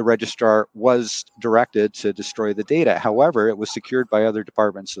 The registrar was directed to destroy the data. However, it was secured by other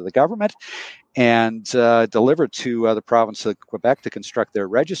departments of the government and delivered to the province of Quebec to construct their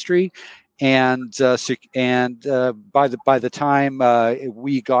registry. And by the time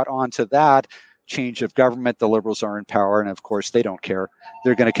we got onto that, change of government, the Liberals are in power, and of course they don't care.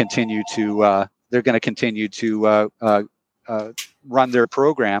 They're going to continue to run their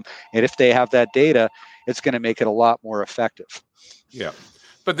program, and if they have that data, it's going to make it a lot more effective. Yeah,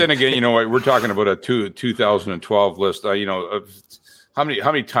 but then again, we're talking about a 2012 list. how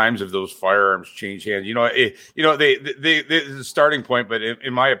many times have those firearms changed hands? The starting point, but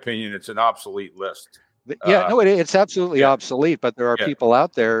in my opinion, it's an obsolete list. It's absolutely obsolete. But there are people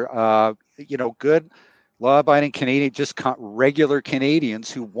out there, good law-abiding Canadian, regular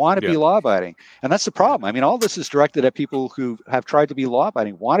Canadians who want to be law-abiding, and that's the problem. I mean, all this is directed at people who have tried to be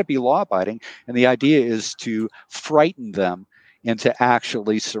law-abiding, want to be law-abiding, and the idea is to frighten them into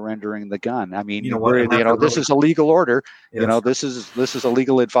actually surrendering the gun. I mean, this is a legal order. Yes. This is a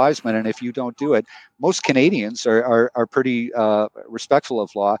legal advisement, and if you don't do it, most Canadians are pretty respectful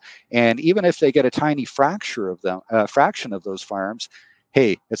of law, and even if they get a tiny fraction of those firearms,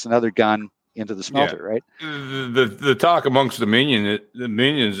 hey, it's another gun into the smelter, right? The talk amongst the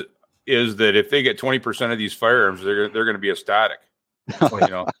minions is that if they get 20% of these firearms, they're going to be ecstatic. That's what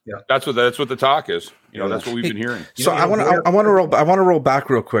the talk is. That's what we've been hearing. So I want to roll back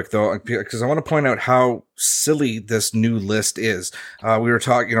real quick though, because I want to point out how silly this new list is. We were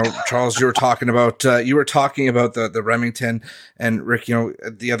talking, Charles, you were talking about the Remington, and Rick,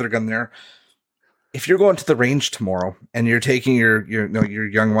 the other gun there. If you're going to the range tomorrow and you're taking your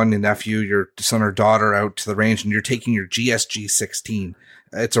young one, your nephew, your son or daughter out to the range, and you're taking your GSG 16,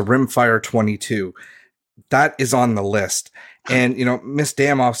 it's a rimfire 22. That is on the list. And, Ms.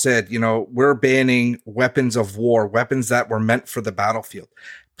 Damoff said, we're banning weapons of war, weapons that were meant for the battlefield.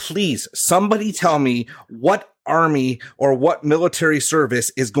 Please, somebody tell me what army or what military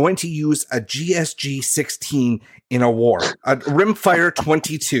service is going to use a GSG 16 in a war, a rimfire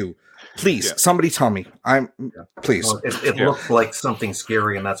 22. Please, somebody tell me. Please. Well, it looks like something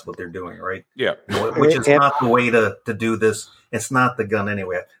scary, and that's what they're doing, right? Yeah. Which is not the way to do this. It's not the gun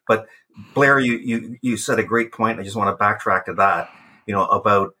anyway. But Blair, you said a great point. I just want to backtrack to that.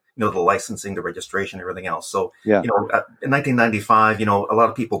 About the licensing, the registration, everything else. So in 1995, a lot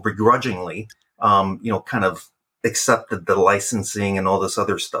of people begrudgingly, kind of accepted the licensing and all this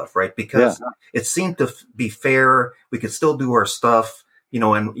other stuff, right? Because it seemed to be fair. We could still do our stuff.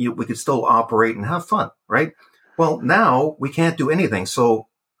 And we could still operate and have fun, right? Well, now we can't do anything. So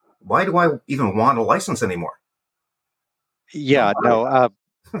why do I even want a license anymore? Yeah, no,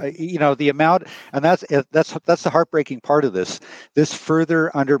 the amount, and that's the heartbreaking part of this. This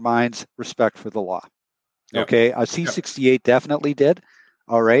further undermines respect for the law. Yep. Okay, C-68 definitely did.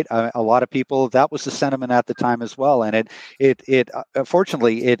 All right. A lot of people, that was the sentiment at the time as well. And it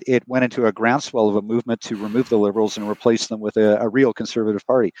fortunately, it went into a groundswell of a movement to remove the Liberals and replace them with a real conservative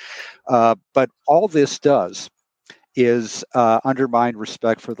party. But all this does is undermine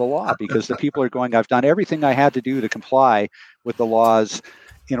respect for the law, because the people are going, I've done everything I had to do to comply with the laws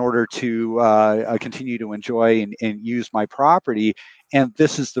in order to continue to enjoy and use my property. And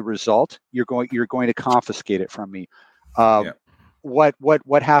this is the result. You're going to confiscate it from me. What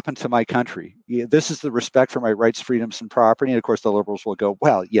happened to my country? This is the respect for my rights, freedoms, and property. And of course, the Liberals will go,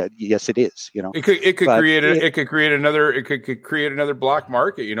 well, yes, it is. It could create another black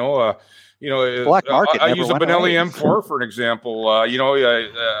market. Black market. I use a Benelli M4 for an example. A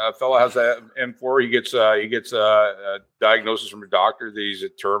fellow has a M4. He gets a diagnosis from a doctor that he's a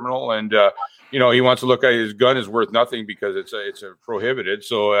terminal, and he wants to look at his gun is worth nothing because it's prohibited.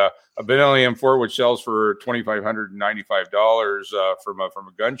 So a Benelli M4, which sells for $2,595 from a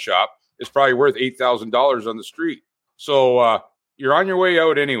gun shop, is probably worth $8,000 on the street. So you're on your way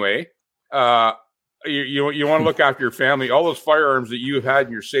out anyway. You want to look after your family. All those firearms that you had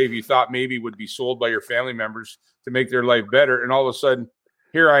in your safe, you thought maybe would be sold by your family members to make their life better, and all of a sudden,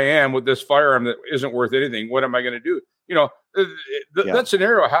 here I am with this firearm that isn't worth anything. What am I going to do? That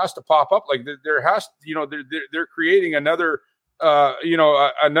scenario has to pop up. Like there has, they're creating another,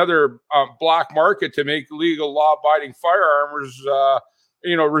 another black market to make legal, law-abiding firearmers,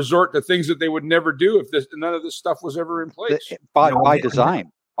 resort to things that they would never do if none of this stuff was ever in place. By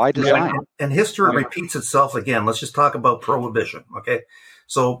design. And history repeats itself again. Let's just talk about prohibition. Okay.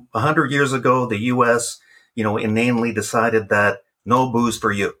 So 100 years ago, the U.S., inanely decided that no booze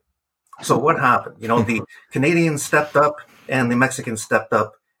for you. So what happened? The Canadians stepped up and the Mexicans stepped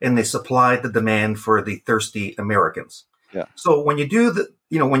up, and they supplied the demand for the thirsty Americans. Yeah. So when you do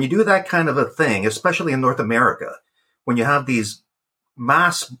that kind of a thing, especially in North America, when you have these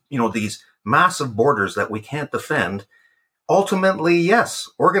these massive borders that we can't defend, ultimately, yes,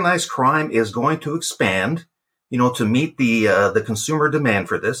 organized crime is going to expand, to meet the consumer demand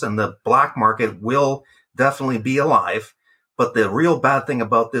for this, and the black market will definitely be alive. But the real bad thing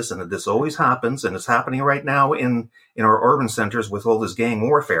about this, and this always happens, and it's happening right now in our urban centers with all this gang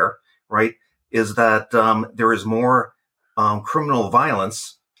warfare, right, is that there is more criminal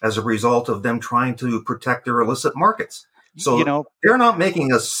violence as a result of them trying to protect their illicit markets. So they're not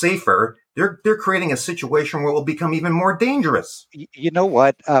making us safer. they're creating a situation where it will become even more dangerous. You know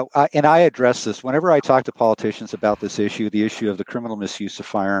what? And I address this whenever I talk to politicians about this issue, the issue of the criminal misuse of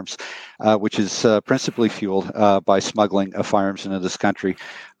firearms, which is principally fueled by smuggling of firearms into this country.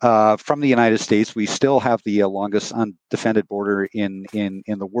 From the United States, we still have the longest undefended border in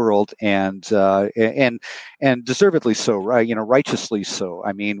the world, and deservedly so, right? Righteously so.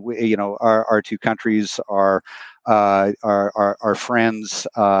 I mean, our two countries are. Our friends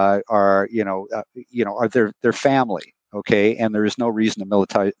are their family, okay, and there is no reason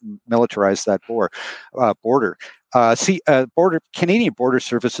to militarize that border. Canadian Border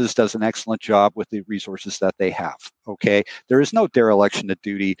Services does an excellent job with the resources that they have. Okay, there is no dereliction of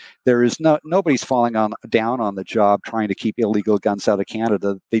duty. There is nobody's falling down on the job trying to keep illegal guns out of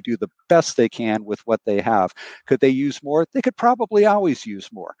Canada. They do the best they can with what they have. Could they use more? They could probably always use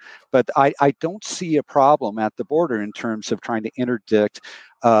more. But I don't see a problem at the border in terms of trying to interdict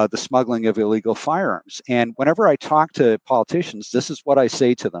the smuggling of illegal firearms. And whenever I talk to politicians, this is what I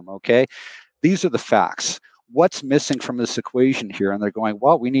say to them. Okay, these are the facts. What's missing from this equation here? And they're going,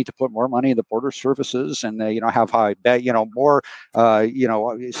 well, we need to put more money into border services and have high, more,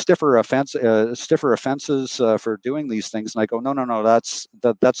 stiffer offenses for doing these things. And I go, no, that's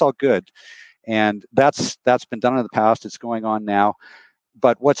all good, and that's been done in the past. It's going on now.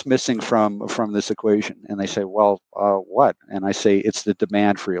 But what's missing from this equation? And they say, well, what? And I say, it's the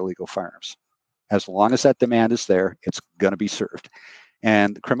demand for illegal firearms. As long as that demand is there, it's going to be served.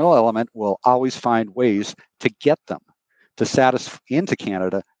 And the criminal element will always find ways to get them to satisfy into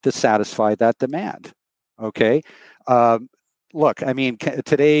Canada to satisfy that demand. Okay. Look, I mean,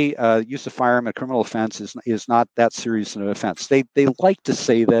 today, use of firearm, a criminal offense, is not that serious an offense. They like to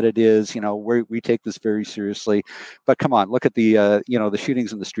say that it is. We take this very seriously, but come on, look at the the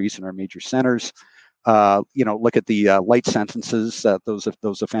shootings in the streets in our major centers. Look at the light sentences that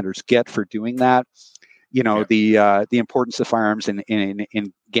those offenders get for doing that. The importance of firearms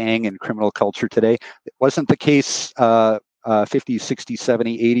in gang and criminal culture today. It wasn't the case 50, 60,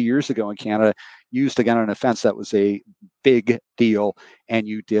 70, 80 years ago in Canada. Used a gun on an offense, that was a big deal, and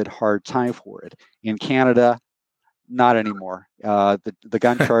you did hard time for it. In Canada, not anymore. The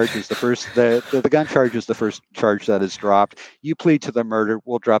gun charge is the first. The gun charge is the first charge that is dropped. You plead to the murder,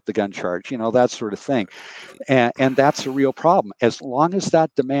 we'll drop the gun charge. That sort of thing, and that's a real problem. As long as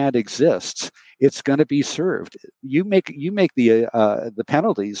that demand exists, it's going to be served. You make the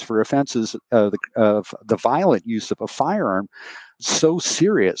penalties for offenses of the violent use of a firearm so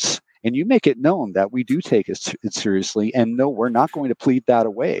serious. And you make it known that we do take it seriously, and no, we're not going to plead that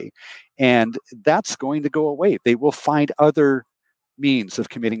away. And that's going to go away. They will find other means of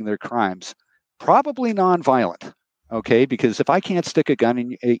committing their crimes, probably nonviolent. Okay, because if I can't stick a gun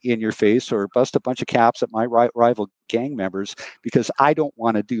in your face or bust a bunch of caps at my rival gang members because I don't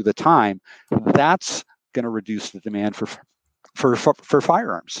want to do the time, that's going to reduce the demand for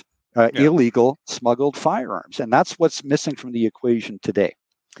firearms, illegal smuggled firearms, and that's what's missing from the equation today.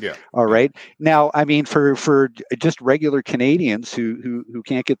 Yeah. All right. Now, I mean, for just regular Canadians who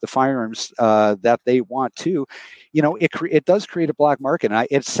can't get the firearms that they want to, it does create a black market. And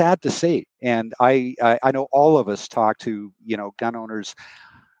it's sad to say, and I know all of us talk to gun owners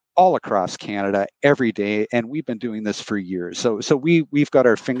all across Canada every day, and we've been doing this for years. So we've got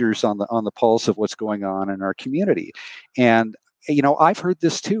our fingers on the pulse of what's going on in our community, and I've heard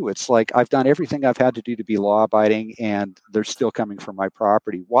this too. It's like I've done everything I've had to do to be law-abiding, and they're still coming from my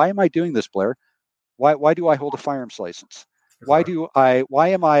property. Why am I doing this, Blair? Why do I hold a firearms license? Why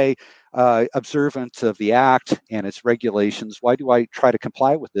am I observant of the Act and its regulations? Why do I try to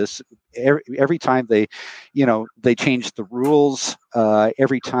comply with this? Every time they change the rules,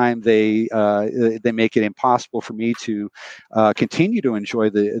 every time they make it impossible for me to continue to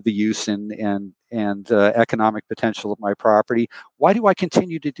enjoy the use and economic potential of my property. Why do I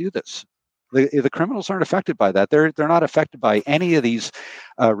continue to do this? The criminals aren't affected by that. They're not affected by any of these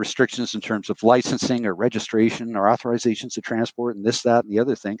restrictions in terms of licensing or registration or authorizations to transport and this, that, and the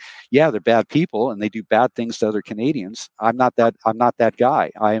other thing. Yeah, they're bad people and they do bad things to other Canadians. I'm not that guy.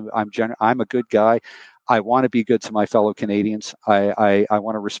 I'm a good guy. I want to be good to my fellow Canadians. I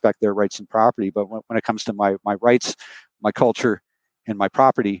want to respect their rights and property. But when it comes to my rights, my culture, and my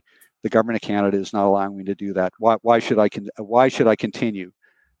property, the government of Canada is not allowing me to do that. Why should I continue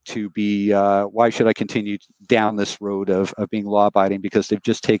to be? Why should I continue down this road of being law-abiding? Because they've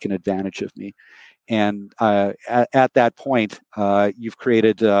just taken advantage of me. And at that point, you've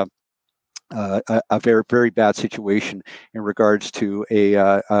created a very, very bad situation in regards to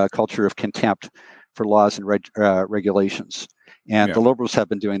a culture of contempt for laws and regulations. And the Liberals have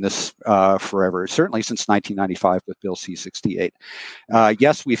been doing this forever, certainly since 1995 with Bill C-68.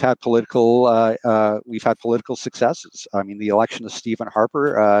 Yes, we've had political successes. I mean, the election of Stephen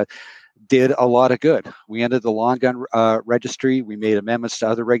Harper did a lot of good. We ended the long gun registry. We made amendments to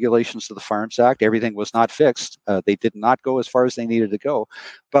other regulations to the Farms Act. Everything was not fixed. They did not go as far as they needed to go,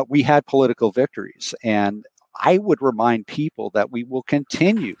 but we had political victories. And I would remind people that we will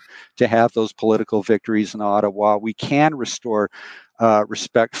continue to have those political victories in Ottawa. We can restore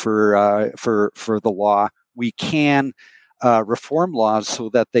respect for the law. We can reform laws so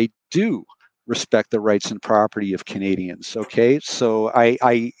that they do respect the rights and property of Canadians. Okay, so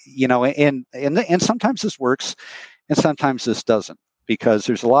I and sometimes this works, and sometimes this doesn't, because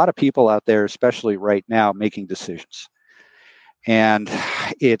there's a lot of people out there, especially right now, making decisions, and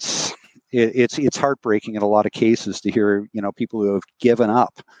it's heartbreaking in a lot of cases to hear people who have given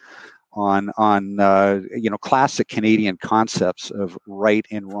up on classic Canadian concepts of right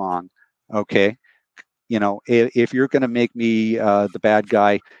and wrong. Okay. If you're going to make me the bad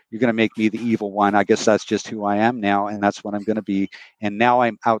guy, you're going to make me the evil one. I guess that's just who I am now, and that's what I'm going to be. And now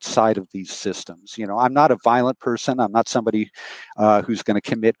I'm outside of these systems. I'm not a violent person. I'm not somebody who's going to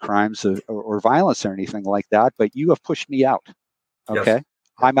commit crimes or violence or anything like that. But you have pushed me out. Okay, yes.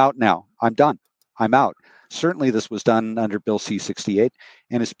 I'm out now. I'm done. I'm out. Certainly, this was done under Bill C-68,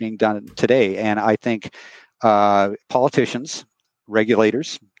 and it's being done today. And I think politicians,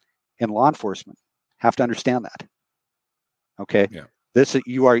 regulators, and law enforcement have to understand that. Okay, this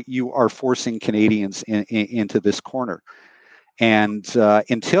you are forcing Canadians into this corner, and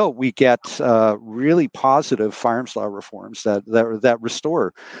until we get really positive firearms law reforms that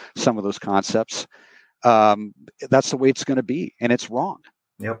restore some of those concepts, that's the way it's going to be, and it's wrong.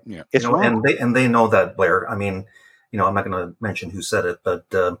 Yep. Yeah. It's wrong, and they know that, Blair. I mean, I'm not going to mention who said it, but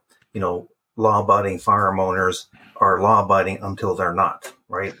law-abiding firearm owners are law-abiding until they're not.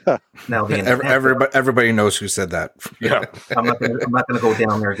 Right now, everybody knows who said that. Yeah, I'm not going to go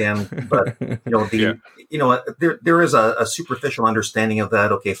down there again. But there is a superficial understanding of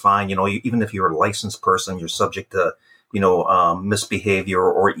that. Okay, fine. Even if you're a licensed person, you're subject to misbehavior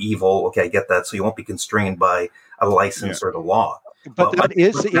or evil. Okay, I get that. So you won't be constrained by a license or the law. But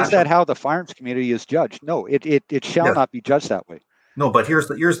is that how the firearms community is judged? No, it shall not be judged that way. No, but here's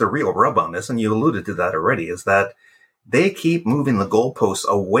the real rub on this, and you alluded to that already, is that they keep moving the goalposts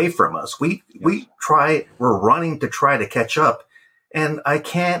away from us. We're running to try to catch up, and I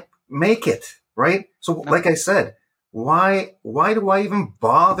can't make it, right? So like I said, why do I even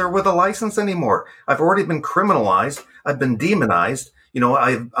bother with a license anymore? I've already been criminalized. I've been demonized.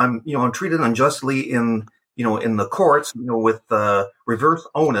 I'm treated unjustly in the courts, with reverse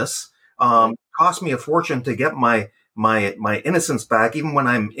onus. Cost me a fortune to get my innocence back, even when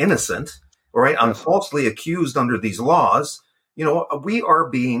I'm innocent. All right, I'm falsely accused under these laws. We are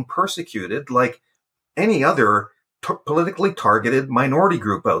being persecuted like any other politically targeted minority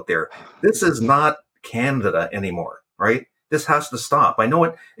group out there. This is not Canada anymore, right? This has to stop. I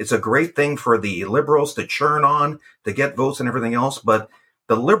know it's a great thing for the Liberals to churn on, to get votes and everything else, but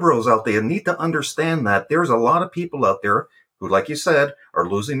the Liberals out there need to understand that there's a lot of people out there who, like you said, are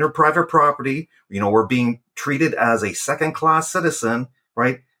losing their private property. We're being treated as a second-class citizen,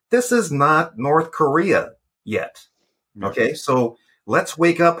 right? This is not North Korea yet. Okay, so let's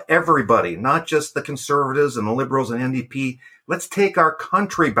wake up everybody, not just the Conservatives and the Liberals and NDP. Let's take our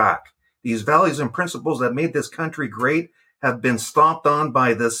country back. These values and principles that made this country great have been stomped on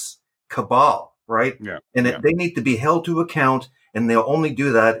by this cabal, right? Yeah. And they need to be held to account, and they'll only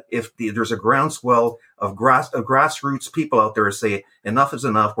do that if there's a groundswell of grassroots people out there who say, enough is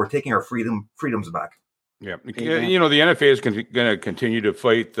enough, we're taking our freedoms back. Yeah, the NFA is going to continue to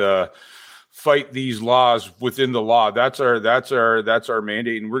fight these laws within the law. That's our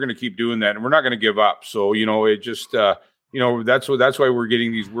mandate, and we're going to keep doing that, and we're not going to give up. So it just that's why we're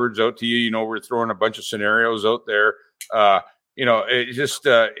getting these words out to you. We're throwing a bunch of scenarios out there. It just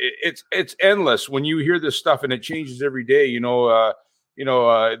it's endless when you hear this stuff, and it changes every day. This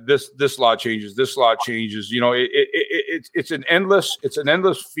law changes, this law changes. It's an endless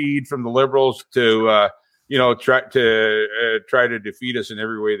feed from the Liberals to try to defeat us in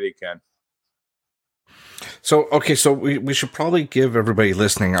every way they can. So we should probably give everybody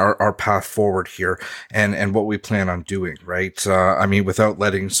listening our path forward here and what we plan on doing, right? Without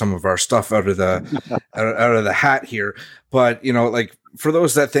letting some of our stuff out of the hat here, But, like for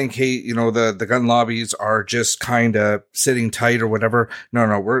those that think, hey, the gun lobbies are just kind of sitting tight or whatever.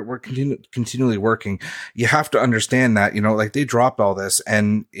 No, we're continually working. You have to understand that, like they dropped all this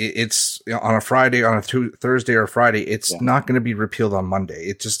and it's on a Friday, on a Thursday or Friday, it's not going to be repealed on Monday.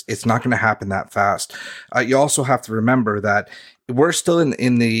 It's not going to happen that fast. You also have to remember that we're still in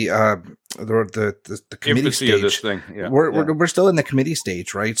the committee stage of this thing. Yeah. We're still in the committee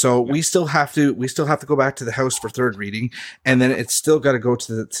stage, right? So we still have to go back to the House for third reading, and then it's still got to go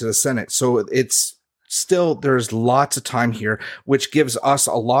to the Senate. So it's still, there's lots of time here, which gives us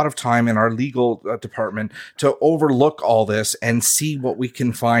a lot of time in our legal department to overlook all this and see what we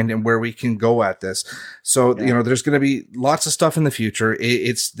can find and where we can go at this. So, there's going to be lots of stuff in the future.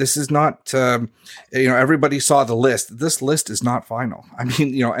 This is not, everybody saw the list. This list is not final. I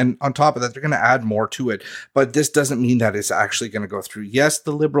mean, and on top of that, they're going to add more to it, but this doesn't mean that it's actually going to go through. Yes,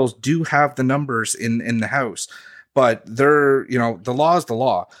 the Liberals do have the numbers in the House, but they're, the law is the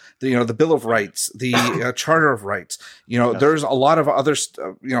law. The Bill of Rights, the Charter of Rights, there's a lot of other,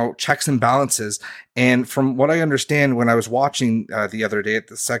 checks and balances. And from what I understand, when I was watching the other day at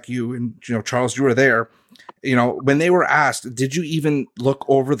the SecU, and, Charles, you were there, when they were asked, did you even look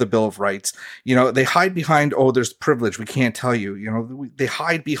over the Bill of Rights? They hide behind, there's privilege. We can't tell you, they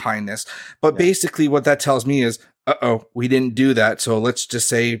hide behind this. But basically what that tells me is, we didn't do that. So let's just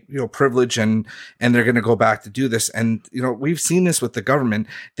say, privilege and they're going to go back to do this. And, we've seen this with the government.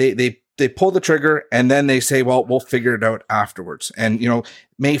 They pull the trigger and then they say, well, we'll figure it out afterwards. And,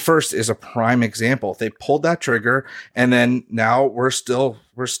 May 1st is a prime example. They pulled that trigger and then now we're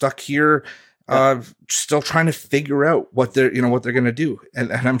stuck here, still trying to figure out what they're going to do.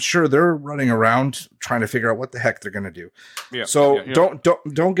 And I'm sure they're running around trying to figure out what the heck they're going to do. Yeah. So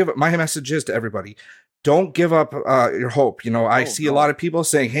don't give up. My message is to everybody, don't give up your hope. I see a lot of people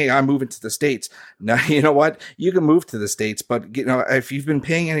saying, hey, I'm moving to the States. Now, you know what? You can move to the States, but if you've been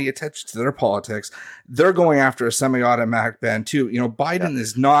paying any attention to their politics, they're going after a semi-automatic ban too. Biden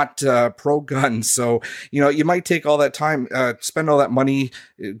is not pro-gun. So, you might take all that time, spend all that money,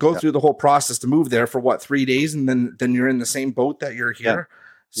 go through the whole process to move there for 3 days. And then you're in the same boat that you're here. Yeah.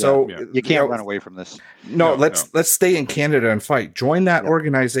 So you can't run away from this. No, let's stay in Canada and fight. Join that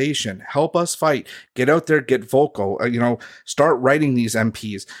organization. Help us fight. Get out there. Get vocal. Start writing these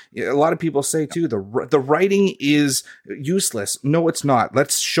MPs. A lot of people say too the writing is useless. No, it's not.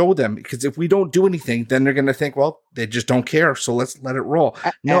 Let's show them, because if we don't do anything, then they're going to think, well, they just don't care. So let's let it roll.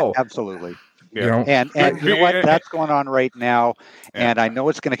 No, absolutely. Yeah. And you know what? That's going on right now. And I know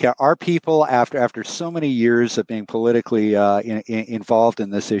it's going to, our people, after so many years of being politically involved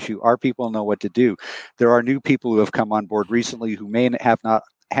in this issue, our people know what to do. There are new people who have come on board recently who may have not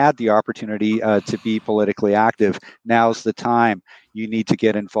had the opportunity to be politically active. Now's the time. You need to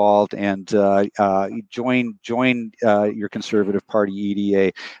get involved and join your Conservative Party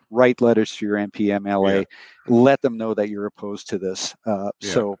EDA. Write letters to your MP, MLA. Let them know that you're opposed to this.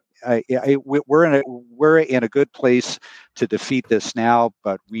 So we're in a good place to defeat this now,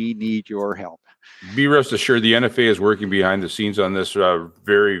 but we need your help. Be rest assured, the NFA is working behind the scenes on this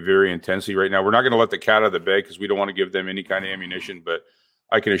very, very intensely right now. We're not going to let the cat out of the bag because we don't want to give them any kind of ammunition, but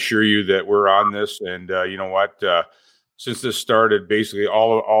I can assure you that we're on this. And you know what? Since this started, basically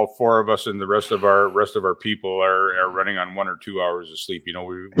all four of us and the rest of our people are running on 1 or 2 hours of sleep.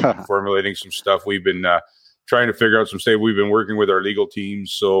 We've been formulating some stuff. We've been trying to figure out some stuff. We've been working with our legal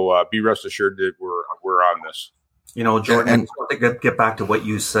teams. So be rest assured that we're on this. Jordan, to get back to what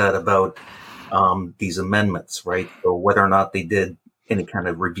you said about these amendments, right? So whether or not they did any kind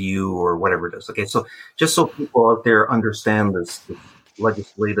of review or whatever it is. Okay, so just so people out there understand this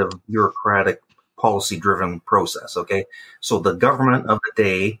legislative, bureaucratic, policy-driven process, okay? So the government of the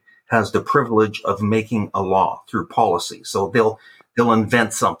day has the privilege of making a law through policy. So they'll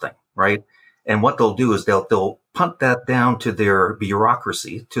invent something, right? And what they'll do is they'll punt that down to their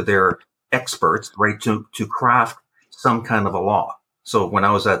bureaucracy, to their experts, right, to craft some kind of a law. So when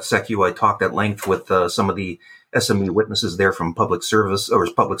I was at SecU, I talked at length with some of the SME witnesses there from public service or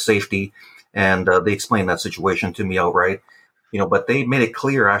public safety, and they explained that situation to me outright. But they made it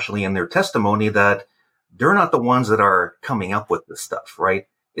clear actually in their testimony that they're not the ones that are coming up with this stuff, right?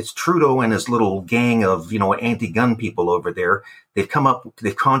 It's Trudeau and his little gang of, anti-gun people over there. They've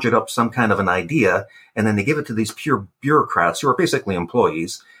conjured up some kind of an idea, and then they give it to these pure bureaucrats who are basically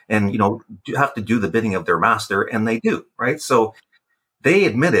employees and, have to do the bidding of their master, and they do, right? So they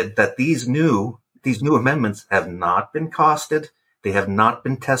admitted that these new amendments have not been costed. They have not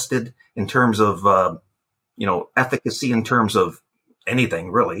been tested in terms of, efficacy, in terms of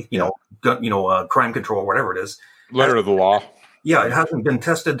anything really, crime control, whatever it is. Letter of the law. Yeah, it hasn't been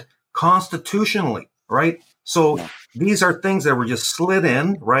tested constitutionally, right? So these are things that were just slid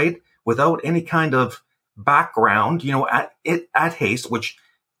in, right, without any kind of background, at haste, which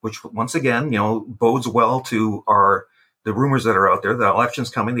once again, bodes well to the rumors that are out there. The election's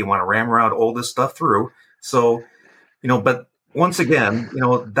coming. They want to ram around all this stuff through. So, but once again,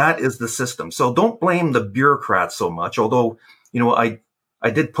 that is the system. So don't blame the bureaucrats so much. Although, I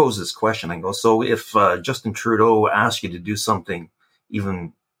did pose this question. I go, so if Justin Trudeau asked you to do something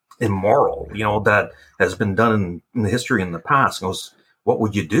even immoral, that has been done in the history in the past, goes, what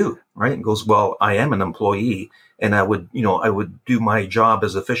would you do? Right? And goes, well, I am an employee and I would do my job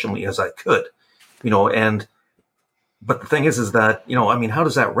as efficiently as I could, but the thing is that, how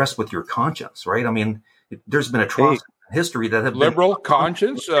does that rest with your conscience? Right? I mean, there's been atrocities in history that have liberal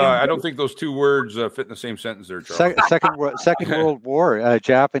conscience. I don't think those two words fit in the same sentence there, Charles. Second World War,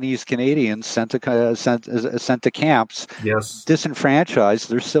 Japanese Canadians sent to camps, yes, disenfranchised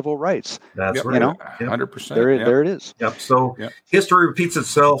their civil rights. That's right. 100%. There it is. Yep. So history repeats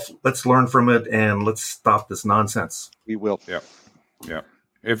itself. Let's learn from it and let's stop this nonsense. We will. Yeah.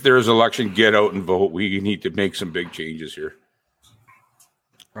 If there is election, get out and vote. We need to make some big changes here.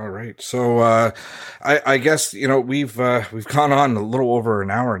 All right. So I guess we've gone on a little over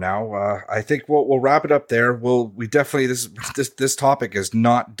an hour now. I think we'll wrap it up there. We definitely this topic is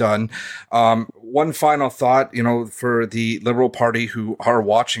not done. One final thought, for the Liberal Party who are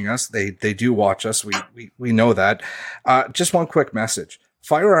watching us, they do watch us. We know that. Just one quick message: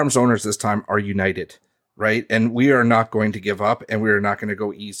 firearms owners this time are united. Right. And we are not going to give up and we are not going to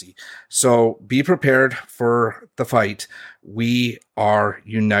go easy. So be prepared for the fight. We are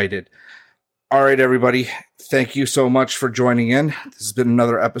united. All right, everybody. Thank you so much for joining in. This has been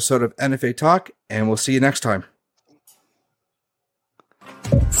another episode of NFA Talk, and we'll see you next time.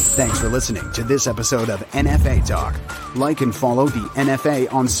 Thanks for listening to this episode of NFA Talk. Like and follow the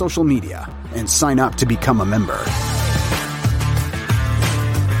NFA on social media and sign up to become a member.